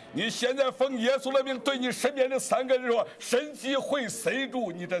believe. 你现在奉耶稣的名对你身边的3个人说，神迹会随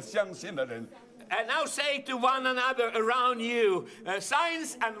着你这相信的人。 And now say to one another around you,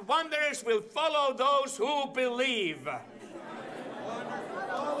 signs and wonders will follow those who believe.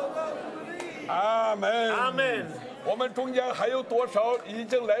 阿门。 Amen. 我们中间还有多少已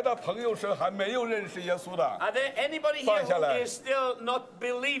经来的朋友是还没有认识耶稣的？ Are there anybody here 放下来。 who is still not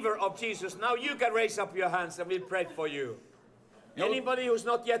believer of Jesus? Now you can raise up your hands and we'll pray for you. Anybody who's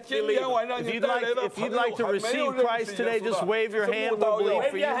not yet 今天 believer? 晚上 If 你 you'd 带 like, 来的 if 朋 you'd 友 like to 还没有 receive 认 Christ 识耶 today, 稣 just 的， wave your 是 hand. 慕道 We'll 友 believe Wave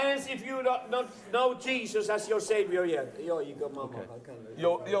for your you. hands if you don't know Jesus as your Savior yet. 有一个妈妈，看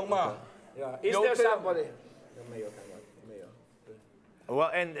了。有吗？ Yeah. Is 有 there 这样。 somebody? 没有看到，没有。 Well,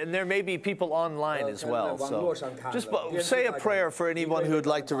 and there may be people online as well. So just Yes, say a I can. prayer for anyone who would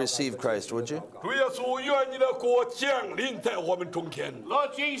like to receive Christ, would you? 主耶稣，愿你的国降临在我们中间。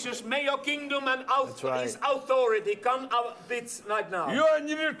 Lord Jesus, may your kingdom and right. His authority come our bits right now. 愿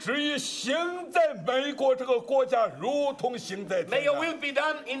你的旨意行在美国这个国家，如同行在 May 天 your 上。 will be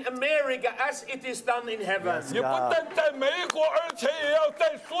done in America as it is done in heaven. 你不但在美国，而且也要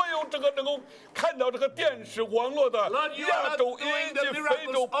在所有这个能够看到这个电视网络的 Lord, you 亚 are not 洲 doing 以 the 及非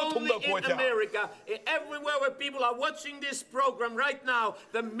洲 miracles 不同 only 的国 in 家。 America. Everywhere where people are watching this program right now,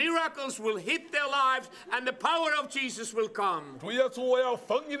 the miracles will hit their lives and the power of Jesus will come. 主耶稣，我要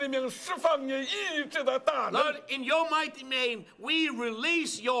奉你的名释放你医治的大能。 Lord, in your mighty name, we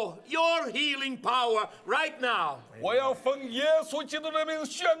release your healing power right now. 我要奉耶稣基督的名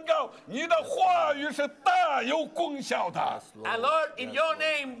宣告，你的话语是大有功效的。 And Lord, in your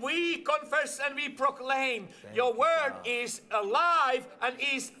name, we confess and we proclaim your word is alive and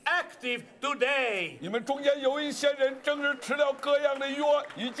is active today. 你们中间有一些人正是吃了各样的药，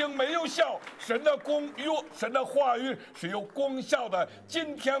已经没有效。神的神的话语是有功效的。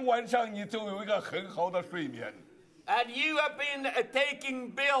今天晚上你就有一个很好的睡眠。 And you have been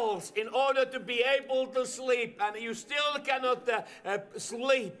taking pills in order to be able to sleep, and you still cannot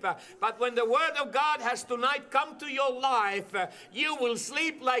sleep. But when the word of God has tonight come to your life, you will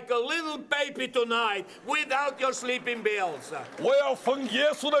sleep like a little baby tonight without your sleeping pills. 我要奉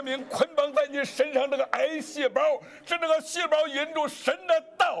耶稣的名捆绑在你身上这个癌细胞，是这个细胞引入神的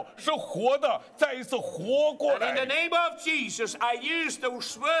道，是活的，再一次活过 And in the 来。 name of Jesus, I use the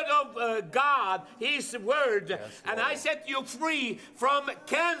word of God, His word, and I set you free from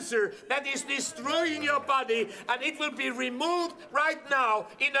cancer that is destroying your body, and it will be removed right now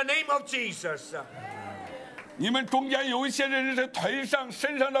in the name of Jesus. 你们中间有一些人是腿上、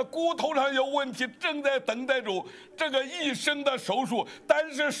身上的骨头上有问题，正在等待着这个医生的手术。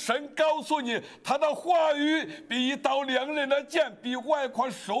但是神告诉你，他的话语比一刀两刃的剑，比外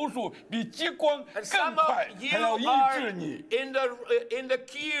科手术，比激光 And 更 some 快， of 他要 you 医 are 治你。 in the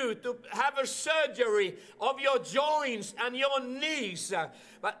queue to have a surgery of your joints and your knees.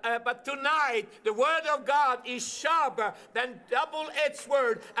 But tonight, the word of God is sharper than double-edged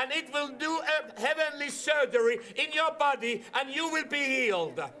sword, and it will do a heavenly surgery in your body, and you will be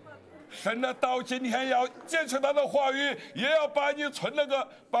healed. 神呢，到今天要坚持他的话语，也要把你存那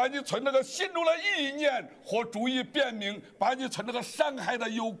个心中的意念和主意辨明，把你存那个伤害的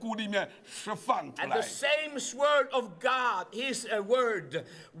幽谷里面释放出 And 来 the。same word of God, His word,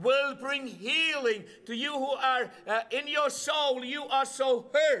 will bring healing to you who are in your soul. You are so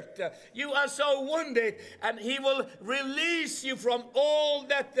hurt, you are so wounded, and He will release you from all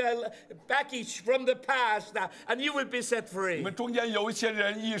that baggage from the past, and you will be set 我 free. 们中间有一些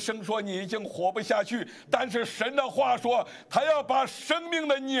人一生说你已经活不下去，但是神的话说，他要把生命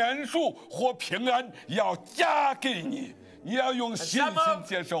的年数和平安要加给你，你要用信心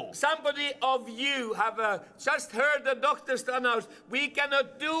接受。 Somebody of you have just heard the doctors announce, we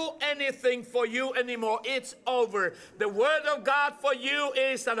cannot do anything for you anymore. It's over. The word of God for you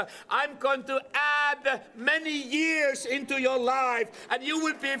is that I'm going to add many years into your life, and you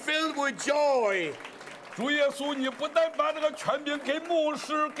will be filled with joy. 主耶稣，你不但把这个权柄给牧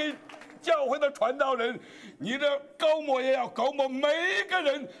师，给教会的传道人，你的高摩也要高摩，每一个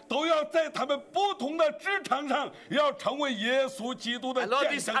人都要在他们不同的职场上，要成为耶稣基督的 And Lord,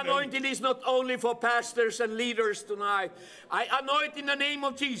 见 this 证人。 anointing is not only for pastors and leaders tonight. I anoint in the name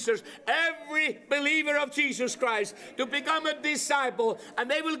of Jesus every believer of Jesus Christ to become a disciple, and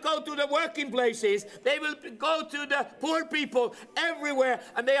they will go to the working places, they will go to the poor people everywhere,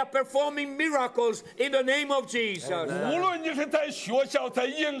 and they are performing miracles in the name of Jesus. 无论你是在学校、在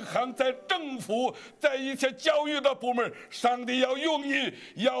银行、在政府、在一些教育的部门，上帝要用你，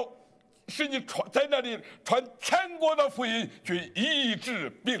要使你在那里传天国的福音，去医治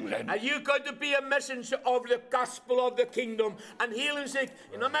病人。 And you're going to be a messenger of the gospel of the kingdom and healing sick.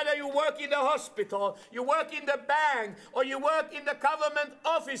 No matter you work in the hospital, you work in the bank, or you work in the government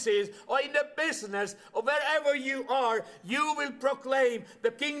offices, or in the business, or wherever you are, you will proclaim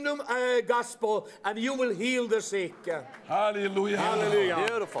the kingdom gospel, and you will heal the sick. 哈利路亚， Hallelujah.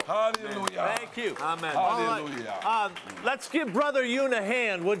 Beautiful. 哈利路亚， Thank you. Amen. All right. Hallelujah. Let's give Brother Yoon a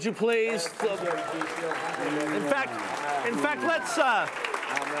hand, would you please? In fact,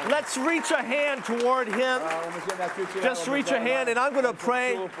 let's reach a hand toward him. Just reach a hand, and I'm going to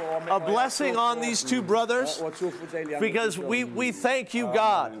pray a blessing on these two brothers, because we thank you,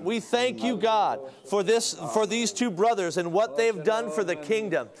 God. We thank you, God, for these two brothers and what they've done for the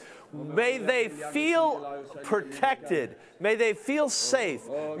kingdom. May they feel protected. May they feel safe.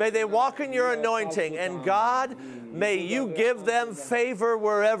 May they walk in your anointing. And God, may you give them favor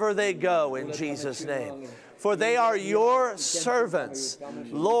wherever they go in Jesus' name. For they are your servants.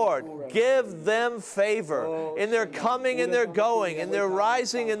 Lord, give them favor in their coming and their going, in their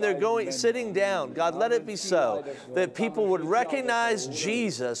rising and their going, sitting down. God, let it be so that people would recognize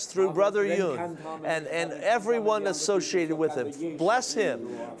Jesus through Brother Yoon and everyone associated with him. Bless him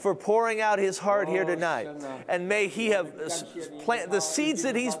for pouring out his heart here tonight. And may he have the seeds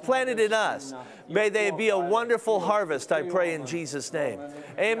that he's planted in us, may they be a wonderful harvest, I pray in Jesus' name.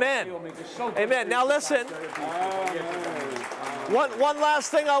 Amen. Amen. Now listen. One last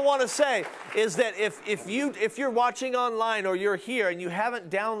thing I want to say is that if you're watching online or you're here and you haven't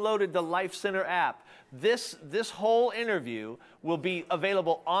downloaded the Life Center app, this whole interview will be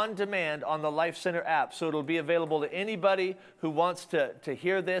available on demand on the Life Center app. So it'll be available to anybody who wants to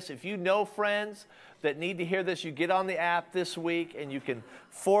hear this. If you know friends that need to hear this, you get on the app this week and you can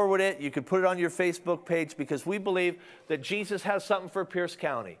forward it. You can put it on your Facebook page, because we believe that Jesus has something for Pierce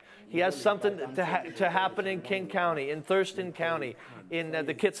County. He has something to happen in King County, in Thurston County, in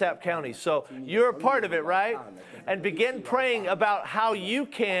the Kitsap County. So you're a part of it, right? And begin praying about how you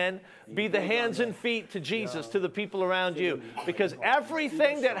can be the hands and feet to Jesus, to the people around you. Because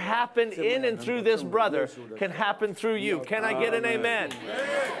everything that happened in and through this brother can happen through you. Can I get an amen?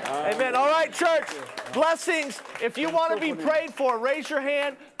 Amen. All right, church. Blessings. If you want to be prayed for, raise your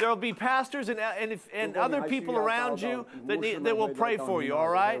hand. There will be pastors and other people around you that will pray for you, all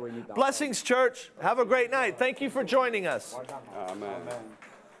right? Blessings, church. Have a great night. Thank you for joining us. Amen.